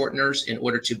link shorteners in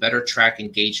order to better track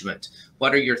engagement.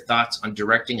 What are your thoughts on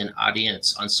directing an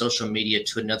audience on social media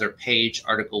to another page,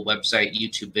 article, website,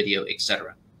 YouTube video,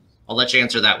 etc.? I'll let you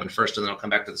answer that one first, and then I'll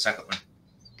come back to the second one.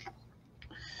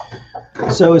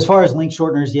 So as far as link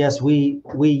shorteners, yes, we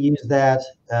use that.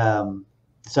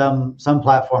 Some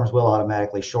platforms will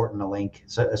automatically shorten a link,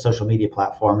 social media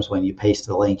platforms, when you paste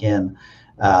the link in.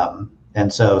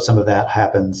 And so some of that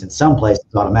happens in some places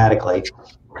automatically.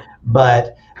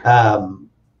 But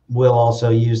we'll also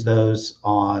use those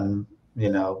on,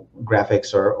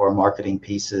 graphics or marketing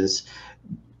pieces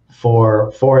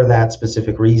for that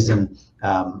specific reason.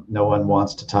 No one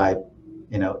wants to type,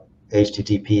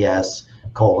 HTTPS :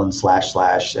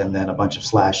 / and then a bunch of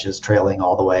slashes trailing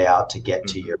all the way out to get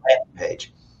to your landing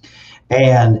page.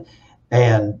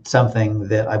 And something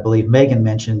that I believe Megan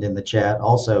mentioned in the chat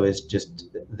also is just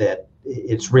that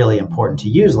it's really important to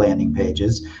use landing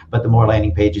pages, but the more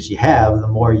landing pages you have, the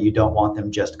more you don't want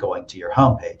them just going to your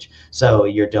homepage. So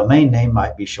your domain name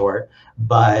might be short,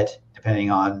 but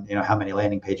depending on how many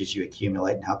landing pages you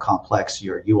accumulate and how complex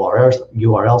your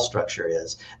URL structure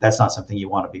is, that's not something you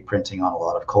want to be printing on a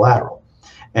lot of collateral.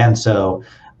 And so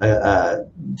to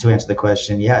answer the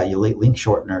question, yeah, link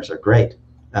shorteners are great.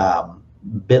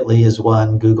 Bitly is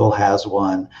one, Google has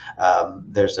one.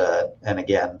 And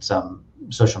again, some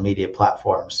social media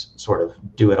platforms sort of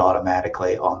do it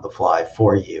automatically on the fly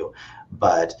for you.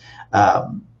 But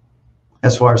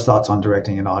as far as thoughts on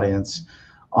directing an audience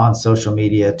on social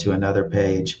media to another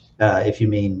page, if you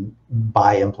mean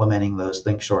by implementing those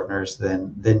link shorteners,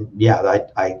 then yeah,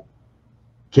 I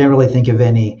can't really think of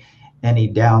any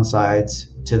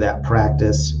downsides to that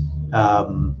practice,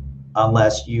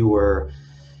 unless you were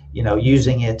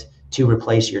using it to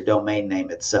replace your domain name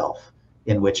itself,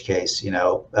 in which case,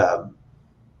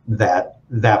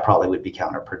 that probably would be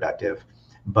counterproductive.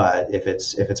 But if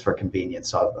it's for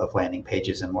convenience of landing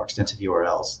pages and more extensive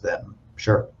URLs, then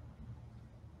sure.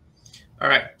 All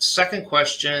right, second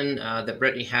question that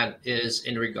Brittany had is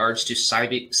in regards to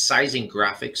sizing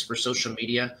graphics for social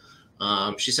media.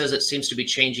 She says it seems to be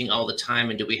changing all the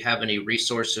time, and do we have any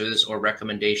resources or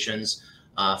recommendations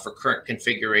for current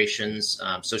configurations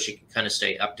so she can kind of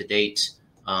stay up to date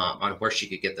on where she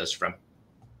could get those from?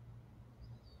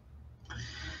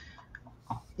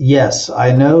 Yes,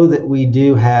 I know that we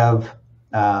do have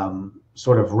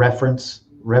sort of reference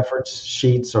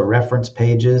sheets or reference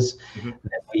pages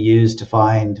that we use to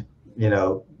find,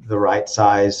 the right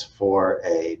size for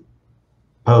a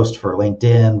post for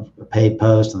LinkedIn, a paid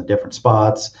post in the different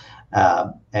spots,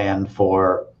 and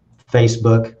for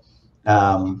Facebook.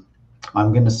 I'm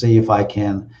going to see if I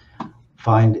can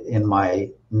find in my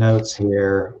notes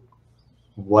here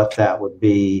what that would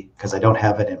be, because I don't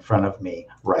have it in front of me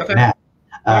right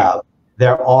now.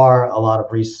 There are a lot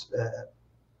of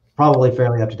probably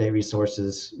fairly up-to-date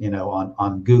resources,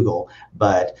 on Google,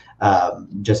 but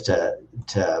just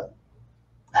to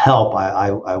help,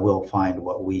 I will find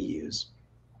what we use.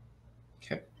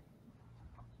 Okay.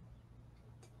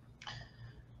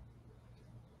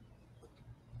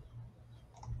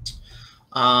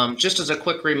 Just as a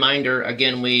quick reminder,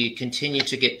 again, we continue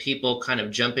to get people kind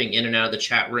of jumping in and out of the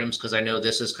chat rooms, because I know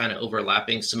this is kind of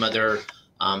overlapping some other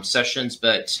sessions.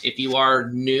 But if you are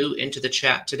new into the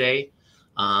chat today,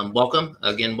 welcome.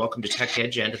 Again, welcome to Tech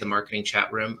Edge and to the marketing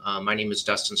chat room. My name is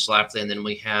Dustin Schlaefli, and then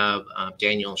we have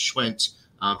Daniel Schwint,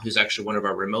 who's actually one of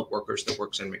our remote workers that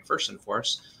works in McPherson for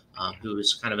us, who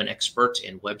is kind of an expert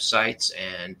in websites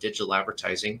and digital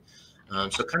advertising.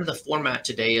 So kind of the format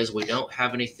today is we don't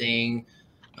have anything.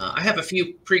 I have a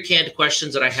few pre-canned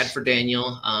questions that I had for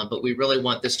Daniel, but we really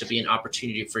want this to be an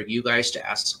opportunity for you guys to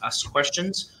ask us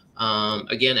questions.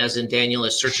 Again, as in Daniel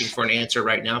is searching for an answer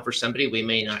right now for somebody, we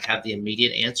may not have the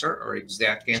immediate answer or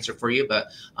exact answer for you, but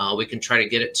we can try to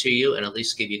get it to you and at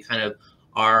least give you kind of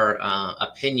our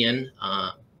opinion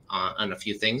on a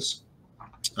few things.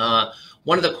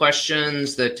 One of the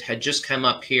questions that had just come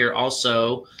up here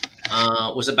also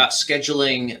was about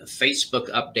scheduling Facebook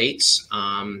updates.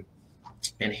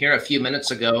 And here a few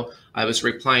minutes ago, I was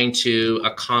replying to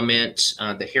a comment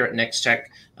that here at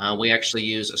Nex-Tech, we actually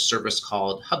use a service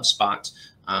called HubSpot,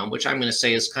 which I'm going to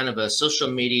say is kind of a social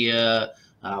media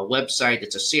website.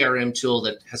 It's a CRM tool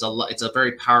that has it's a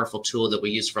very powerful tool that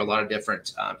we use for a lot of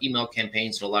different email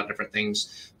campaigns and a lot of different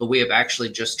things. But we have actually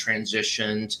just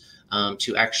transitioned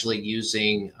to actually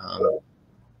using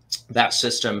that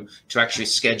system to actually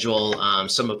schedule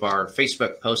some of our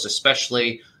Facebook posts,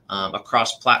 especially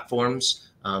across platforms.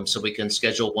 So we can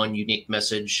schedule one unique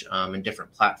message in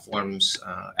different platforms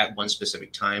at one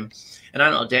specific time. And I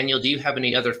don't know, Daniel, do you have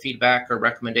any other feedback or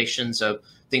recommendations of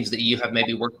things that you have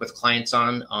maybe worked with clients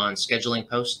on scheduling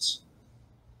posts?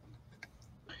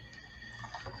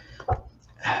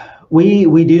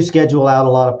 We do schedule out a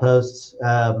lot of posts.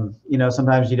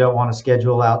 Sometimes you don't want to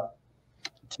schedule out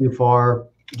too far,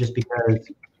 just because if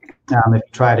you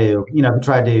try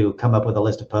to come up with a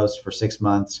list of posts for 6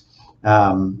 months,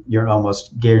 you're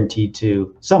almost guaranteed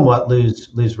to somewhat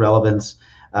lose relevance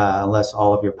unless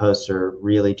all of your posts are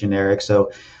really generic.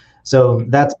 So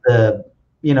that's the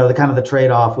kind of the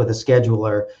trade-off with a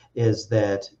scheduler, is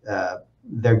that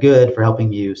they're good for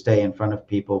helping you stay in front of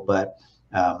people, but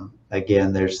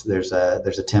again, there's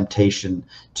a temptation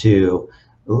to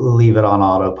leave it on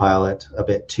autopilot a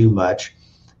bit too much.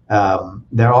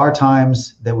 There are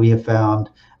times that we have found,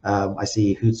 I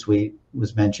see Hootsuite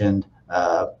was mentioned,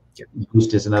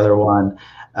 Boost is another one,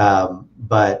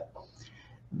 but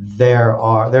there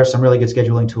are some really good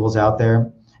scheduling tools out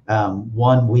there.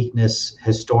 One weakness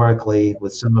historically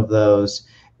with some of those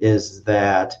is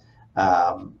that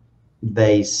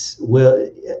they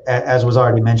will, as was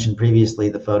already mentioned previously,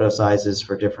 the photo sizes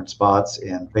for different spots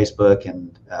in Facebook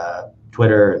and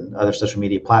Twitter and other social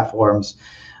media platforms.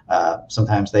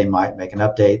 Sometimes they might make an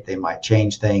update, they might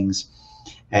change things,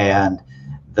 and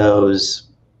those,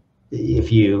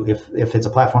 if it's a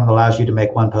platform that allows you to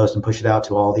make one post and push it out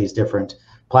to all these different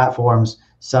platforms,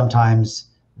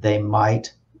 sometimes they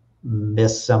might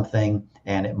miss something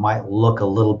and it might look a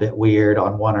little bit weird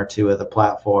on one or two of the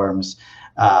platforms,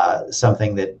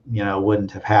 something that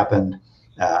wouldn't have happened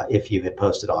if you had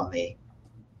posted on the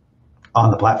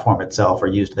platform itself or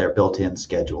used their built-in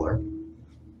scheduler.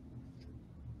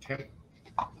 Okay.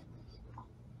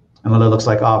 And it looks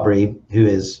like Aubrey, who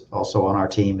is also on our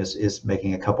team, is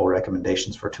making a couple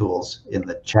recommendations for tools in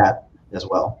the chat as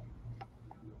well.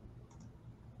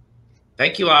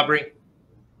 Thank you, Aubrey.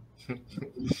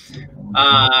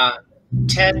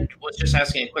 Ted was just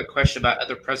asking a quick question about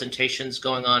other presentations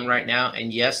going on right now.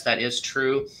 And yes, that is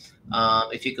true.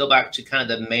 If you go back to kind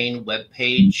of the main web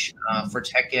page for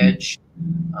Tech Edge,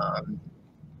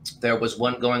 there was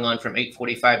one going on from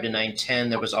 8:45 to 9:10.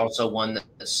 There was also one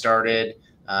that started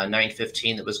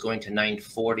 9:15 that was going to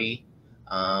 9:40.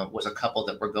 Was a couple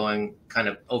that were going kind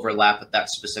of overlap at that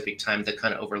specific time that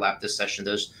kind of overlap this session.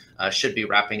 Those should be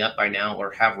wrapping up by now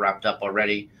or have wrapped up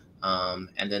already.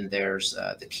 And then there's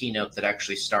the keynote that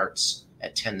actually starts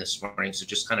at 10 this morning. So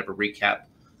just kind of a recap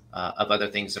of other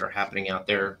things that are happening out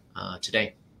there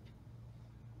today.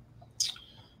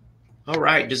 All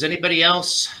right. Does anybody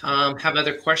else have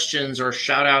other questions or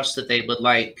shout outs that they would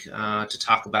like to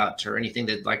talk about, or anything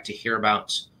they'd like to hear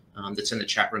about that's in the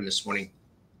chat room this morning?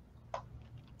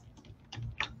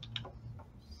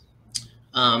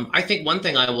 I think one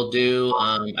thing I will do,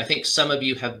 I think some of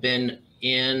you have been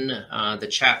in the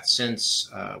chat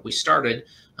since we started,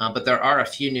 but there are a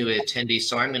few new attendees.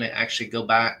 So I'm going to actually go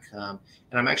back and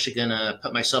I'm actually going to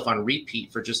put myself on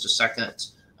repeat for just a second.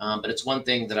 But it's one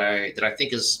thing that I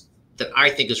think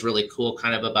is really cool,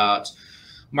 kind of about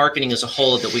marketing as a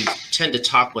whole, that we tend to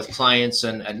talk with clients,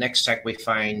 and at Nex-Tech we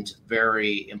find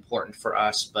very important for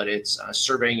us, but it's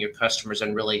surveying your customers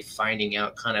and really finding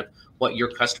out kind of what your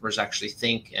customers actually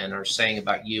think and are saying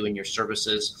about you and your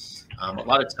services. A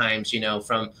lot of times, you know,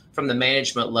 from the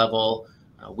management level,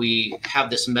 we have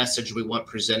this message we want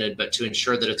presented, but to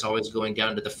ensure that it's always going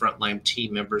down to the frontline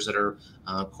team members that are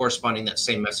corresponding that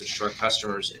same message to our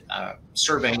customers,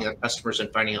 surveying their customers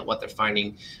and finding out what they're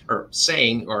finding or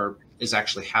saying or is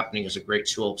actually happening is a great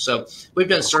tool. So we've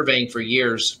done surveying for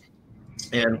years.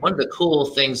 And one of the cool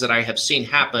things that I have seen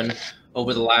happen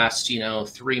over the last,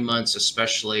 3 months,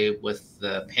 especially with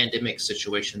the pandemic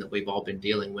situation that we've all been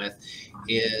dealing with,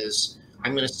 is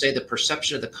I'm going to say the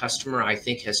perception of the customer, I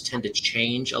think, has tended to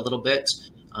change a little bit,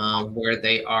 where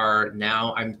they are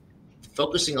now. I'm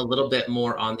focusing a little bit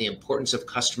more on the importance of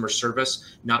customer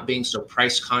service, not being so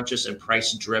price conscious and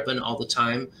price driven all the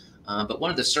time. But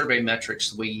one of the survey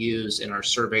metrics we use in our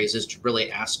surveys is really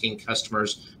asking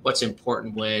customers what's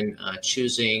important when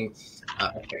choosing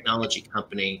a technology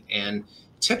company. And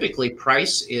typically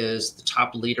price is the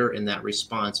top leader in that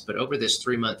response. But over this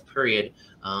 3-month period,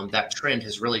 that trend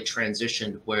has really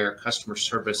transitioned where customer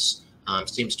service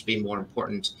seems to be more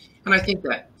important. And I think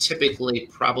that typically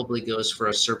probably goes for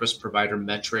a service provider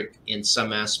metric in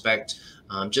some aspect.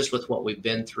 Just with what we've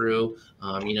been through,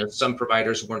 some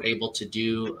providers weren't able to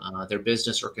do their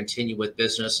business or continue with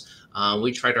business.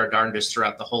 We tried our darndest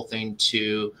throughout the whole thing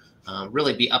to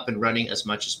really be up and running as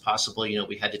much as possible.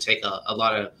 We had to take a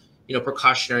lot of,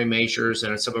 precautionary measures,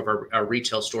 and some of our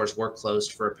retail stores were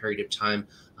closed for a period of time.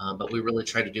 But we really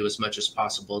tried to do as much as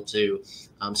possible to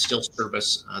still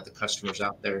service the customers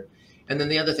out there. And then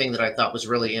the other thing that I thought was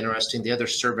really interesting, the other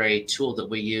survey tool that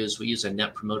we use a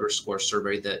Net Promoter Score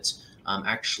survey that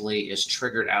actually is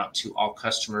triggered out to all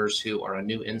customers who are a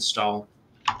new install,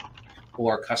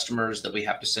 or customers that we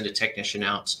have to send a technician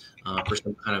out for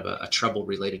some kind of a trouble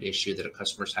related issue that a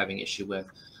customer's having issue with.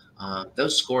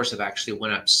 Those scores have actually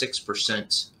went up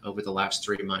 6% over the last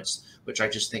 3 months, which I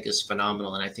just think is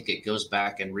phenomenal. And I think it goes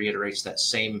back and reiterates that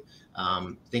same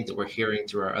thing that we're hearing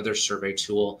through our other survey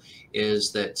tool,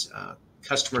 is that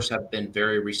customers have been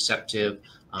very receptive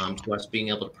to us being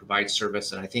able to provide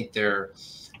service. And I think they're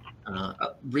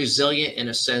resilient in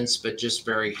a sense, but just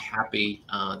very happy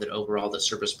that overall the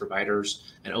service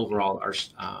providers and overall are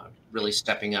really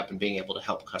stepping up and being able to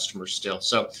help customers still.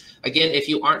 So again, if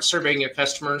you aren't surveying your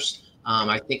customers,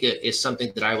 I think it is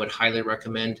something that I would highly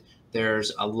recommend.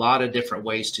 There's a lot of different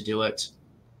ways to do it.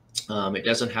 It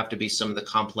doesn't have to be some of the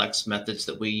complex methods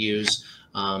that we use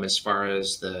as far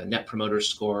as the Net Promoter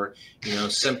Score.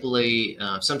 Simply,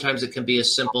 sometimes it can be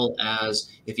as simple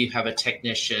as if you have a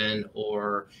technician,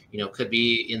 or, could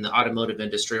be in the automotive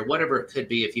industry or whatever it could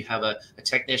be. If you have a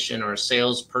technician or a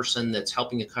salesperson that's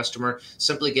helping a customer,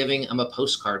 simply giving them a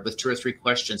postcard with 2 or 3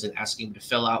 questions and asking them to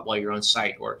fill out while you're on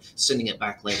site, or sending it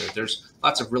back later. There's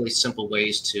lots of really simple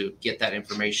ways to get that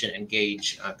information and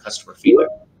gauge customer feedback.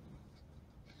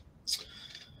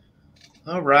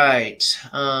 All right.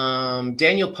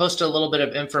 Daniel posted a little bit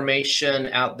of information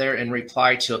out there in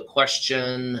reply to a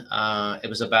question. It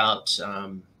was about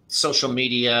social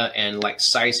media and like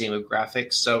sizing of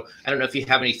graphics. So I don't know if you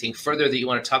have anything further that you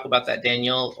want to talk about that,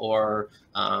 Daniel, or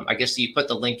I guess you put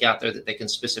the link out there that they can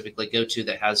specifically go to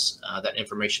that has that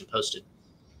information posted.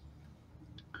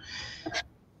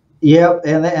 Yeah,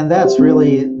 and that's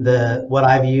really what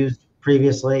I've used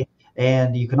previously.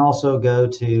 And you can also go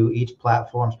to each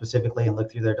platform specifically and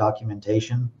look through their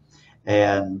documentation.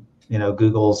 And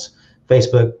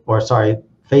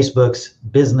Facebook's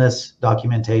business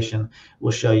documentation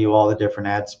will show you all the different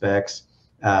ad specs.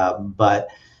 But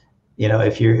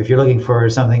if you're looking for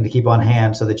something to keep on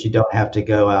hand so that you don't have to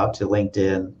go out to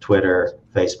LinkedIn, Twitter,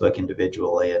 Facebook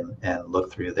individually and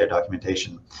look through their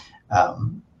documentation,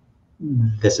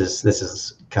 this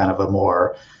is kind of a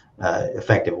more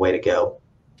effective way to go.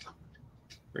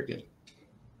 Very good.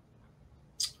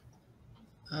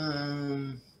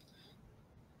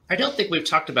 I don't think we've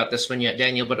talked about this one yet,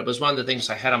 Daniel, but it was one of the things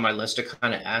I had on my list to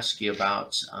kind of ask you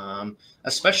about,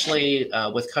 especially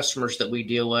with customers that we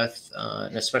deal with,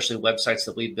 and especially websites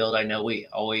that we build. I know we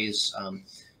always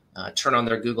turn on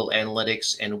their Google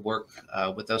Analytics and work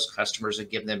with those customers and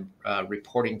give them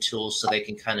reporting tools so they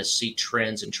can kind of see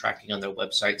trends and tracking on their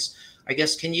websites. I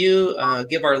guess, can you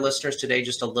give our listeners today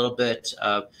just a little bit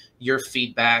of your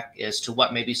feedback as to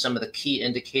what maybe some of the key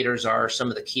indicators are, some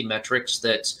of the key metrics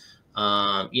that,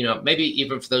 maybe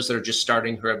even for those that are just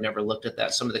starting who have never looked at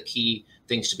that, some of the key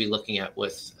things to be looking at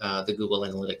with the Google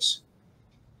Analytics?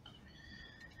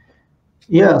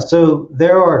 Yeah, so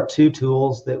there are two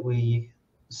tools that we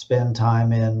spend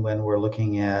time in when we're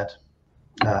looking at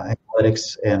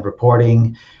analytics and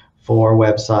reporting for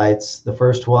websites. The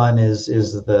first one is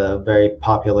the very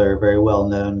popular, very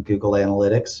well-known Google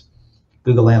Analytics.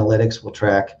 Google Analytics will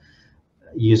track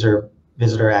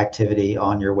visitor activity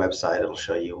on your website. It'll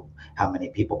show you how many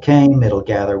people came. It'll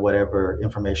gather whatever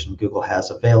information Google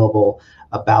has available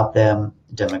about them,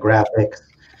 demographics,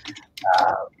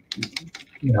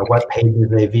 what pages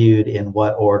they viewed, in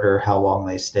what order, how long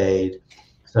they stayed.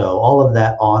 So all of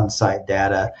that on-site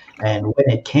data, and when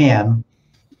it can,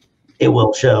 it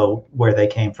will show where they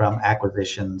came from,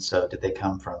 acquisitions. So did they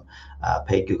come from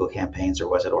paid Google campaigns, or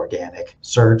was it organic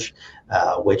search?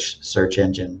 Which search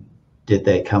engine did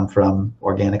they come from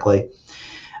organically?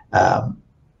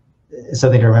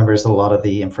 Something to remember is a lot of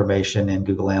the information in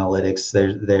Google Analytics,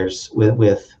 there's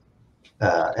with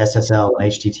SSL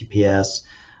and HTTPS,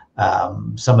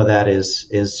 some of that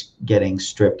is getting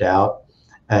stripped out.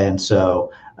 And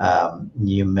so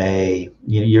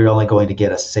you're only going to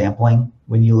get a sampling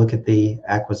when you look at the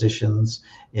acquisitions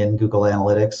in Google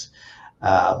Analytics.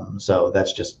 So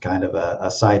that's just kind of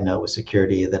a side note with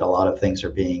security, that a lot of things are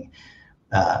being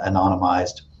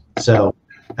anonymized. So,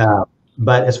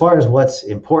 but as far as what's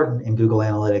important in Google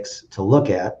Analytics to look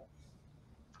at,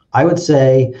 I would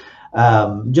say,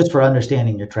 just for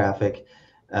understanding your traffic,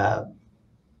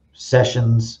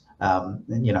 sessions,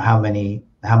 how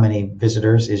many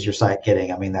visitors is your site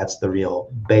getting? I mean, that's the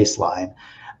real baseline.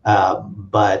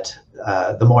 But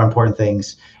the more important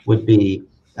things would be,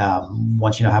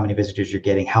 once you know how many visitors you're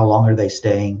getting, how long are they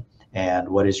staying, and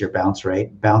what is your bounce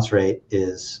rate? Bounce rate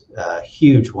is a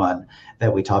huge one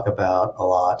that we talk about a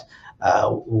lot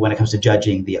when it comes to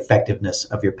judging the effectiveness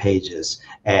of your pages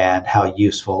and how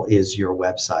useful is your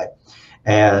website.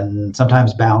 And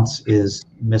sometimes bounce is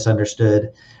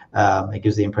misunderstood. It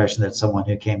gives the impression that it's someone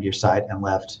who came to your site and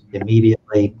left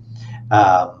immediately,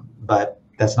 but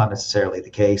that's not necessarily the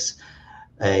case.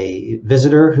 A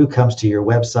visitor who comes to your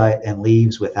website and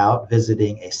leaves without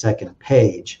visiting a second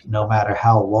page, no matter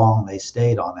how long they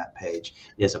stayed on that page,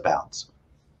 is a bounce.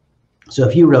 So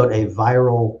if you wrote a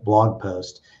viral blog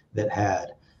post that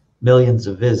had millions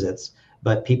of visits,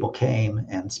 but people came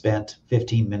and spent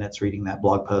 15 minutes reading that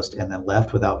blog post and then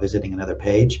left without visiting another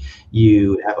page,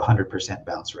 you have a 100%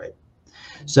 bounce rate.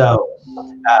 So,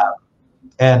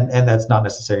 and that's not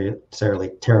necessarily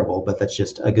terrible, but that's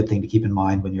just a good thing to keep in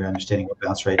mind when you're understanding what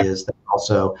bounce rate is. That's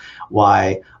also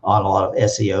why on a lot of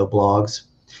SEO blogs,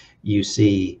 you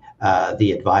see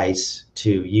the advice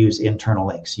to use internal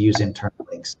links,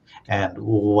 And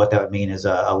what that would mean is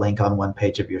a link on one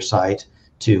page of your site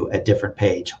to a different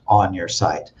page on your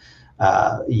site.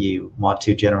 You want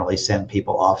to generally send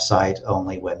people off site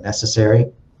only when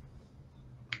necessary.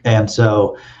 And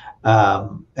so,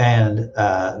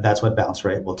 that's what bounce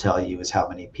rate will tell you, is how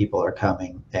many people are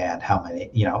coming and how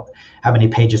many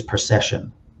pages per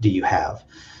session do you have.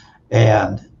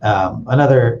 And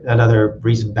another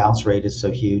reason bounce rate is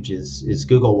so huge is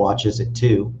Google watches it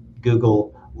too.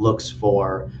 Google looks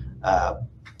for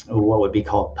what would be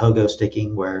called pogo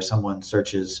sticking, where someone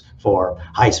searches for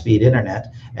high-speed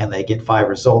internet and they get 5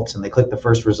 results and they click the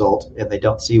first result and they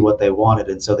don't see what they wanted,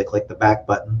 and so they click the back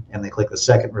button and they click the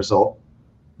second result.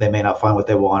 They may not find what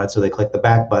they wanted, so they click the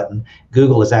back button.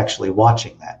 Google is actually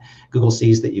watching that. Google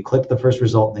sees that you clicked the first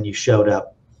result and then you showed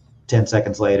up 10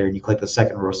 seconds later and you click the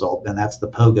second result, and that's the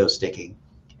pogo sticking.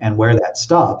 And where that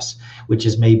stops, which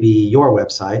is maybe your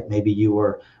website, maybe you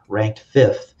were ranked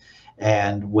 5th,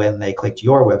 and when they clicked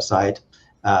your website,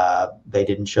 they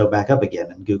didn't show back up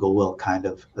again, and Google will kind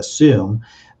of assume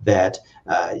that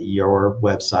your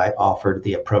website offered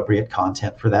the appropriate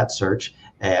content for that search,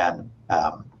 and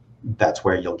that's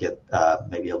where you'll get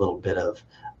maybe a little bit of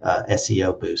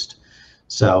SEO boost.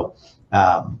 So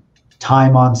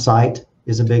time on site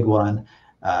is a big one,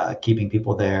 keeping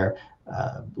people there,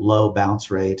 low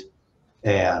bounce rate,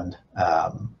 and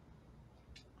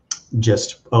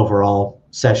just overall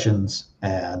sessions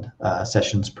and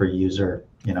sessions per user,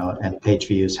 and page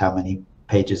views, how many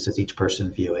pages is each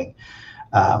person viewing.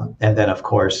 And then of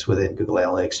course, within Google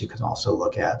Analytics, you can also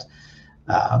look at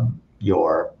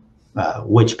your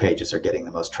which pages are getting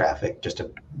the most traffic, just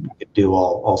to do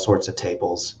all sorts of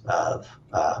tables of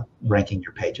ranking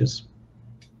your pages.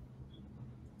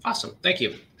 Awesome, thank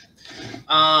you.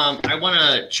 I want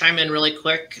to chime in really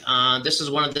quick. This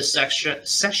is one of the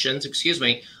sessions, excuse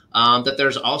me, that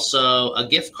there's also a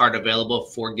gift card available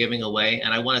for giving away.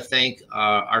 And I want to thank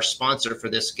our sponsor for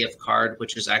this gift card,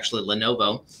 which is actually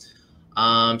Lenovo.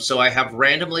 So I have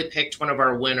randomly picked one of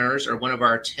our winners or one of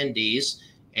our attendees,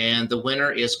 and the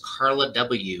winner is Carla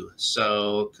W.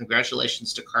 So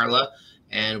congratulations to Carla,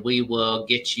 and we will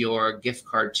get your gift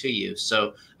card to you.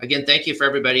 So again, thank you for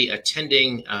everybody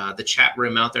attending the chat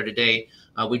room out there today.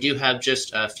 We do have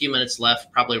just a few minutes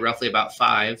left, probably roughly about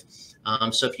 5.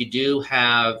 So if you do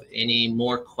have any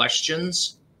more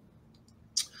questions,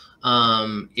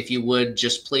 if you would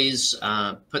just please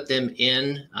put them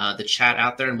in the chat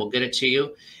out there and we'll get it to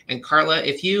you. And Carla,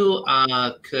 if you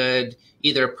could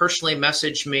either personally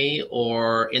message me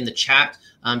or in the chat,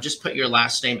 just put your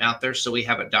last name out there so we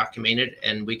have it documented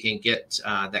and we can get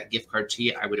that gift card to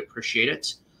you. I would appreciate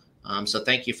it. So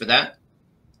thank you for that.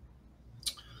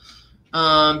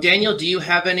 Daniel, do you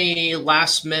have any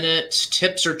last minute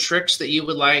tips or tricks that you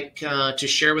would like to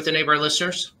share with any of our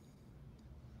listeners?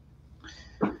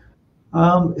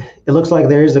 It looks like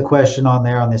there is a question on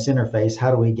there on this interface.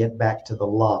 How do we get back to the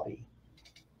lobby?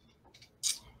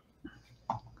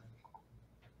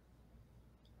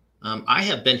 I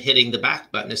have been hitting the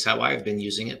back button is how I've been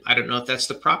using it. I don't know if that's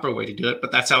the proper way to do it,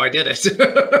 but that's how I did it.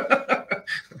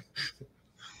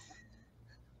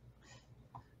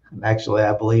 Actually,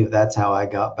 I believe that's how I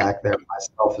got back there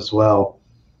myself as well.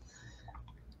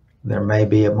 There may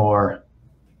be a more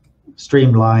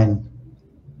streamlined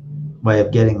way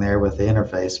of getting there with the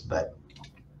interface, but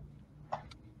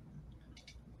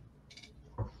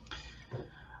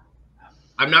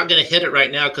I'm not going to hit it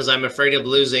right now because I'm afraid of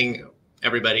losing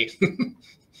everybody.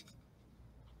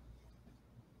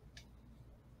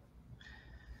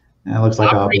 And it looks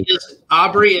like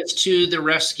Aubrey is to the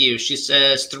rescue. She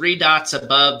says 3 dots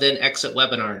above, then exit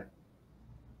webinar.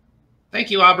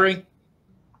 Thank you, Aubrey.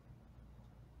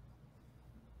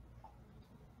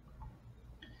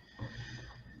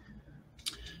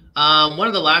 One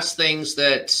of the last things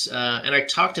that, and I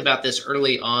talked about this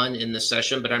early on in the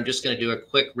session, but I'm just going to do a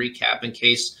quick recap in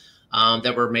case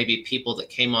there were maybe people that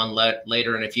came on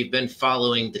later. And if you've been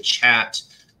following the chat,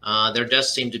 there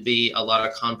does seem to be a lot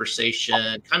of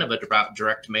conversation kind of about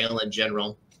direct mail in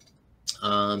general.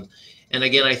 And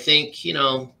again, I think, you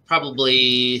know,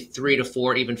 probably 3 to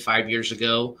 4, even 5 years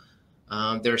ago,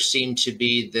 there seemed to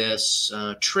be this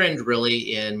trend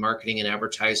really in marketing and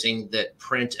advertising that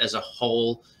print as a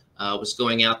whole was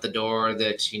going out the door,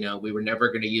 that, you know, we were never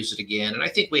going to use it again. And I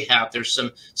think we have. There's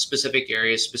some specific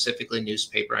areas, specifically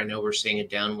newspaper. I know we're seeing a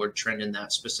downward trend in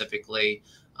that specifically.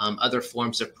 Other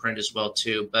forms of print as well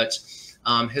too. But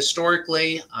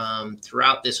historically,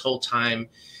 throughout this whole time,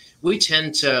 we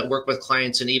tend to work with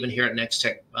clients, and even here at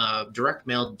Nex-Tech, direct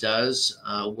mail does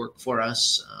work for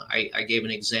us. I gave an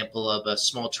example of a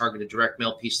small targeted direct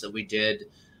mail piece that we did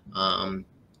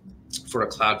for a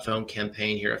cloud phone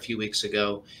campaign here a few weeks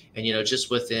ago. And, you know, just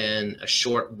within a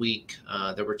short week,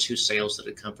 there were 2 sales that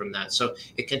had come from that. So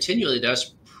it continually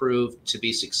does prove to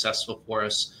be successful for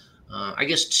us. I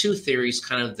guess 2 theories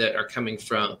kind of that are coming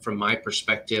from my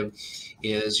perspective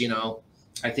is, you know,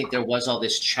 I think there was all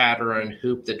this chatter and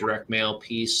hoop, the direct mail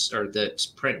piece or that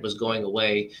print was going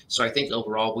away. So I think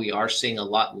overall we are seeing a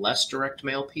lot less direct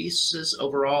mail pieces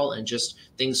overall and just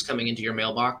things coming into your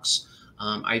mailbox.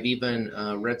 I've even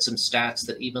read some stats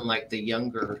that even like the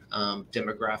younger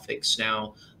demographics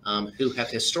now who have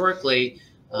historically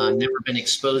never been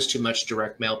exposed to much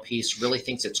direct mail piece really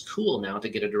thinks it's cool now to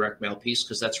get a direct mail piece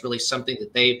because that's really something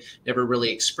that they've never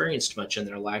really experienced much in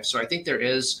their life. So I think there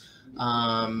is,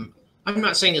 I'm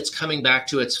not saying it's coming back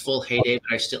to its full heyday,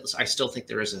 but I still think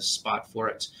there is a spot for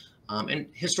it. And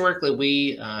historically,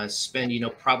 we spend, you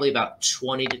know, probably about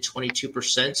 20 to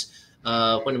 22%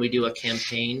 when we do a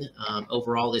campaign.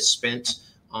 Overall is spent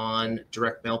on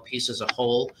direct mail piece as a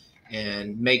whole.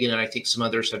 And Megan and I think some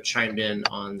others have chimed in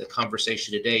on the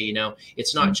conversation today. You know,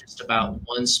 it's not just about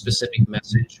one specific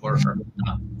message or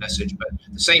not message, but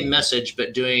the same message,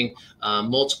 but doing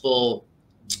multiple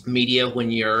media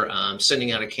when you're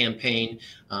sending out a campaign.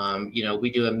 You know, we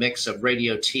do a mix of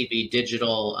radio, TV,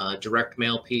 digital, direct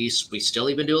mail piece. We still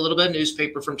even do a little bit of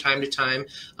newspaper from time to time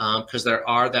because there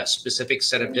are that specific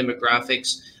set of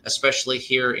demographics, especially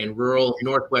here in rural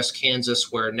Northwest Kansas,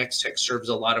 where Nex-Tech serves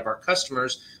a lot of our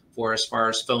customers for as far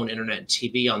as phone, internet, and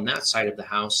TV on that side of the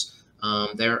house.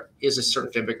 there is a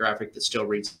certain demographic that still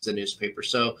reads the newspaper.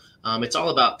 So it's all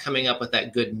about coming up with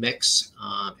that good mix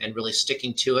and really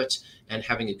sticking to it and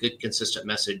having a good, consistent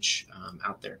message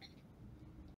out there.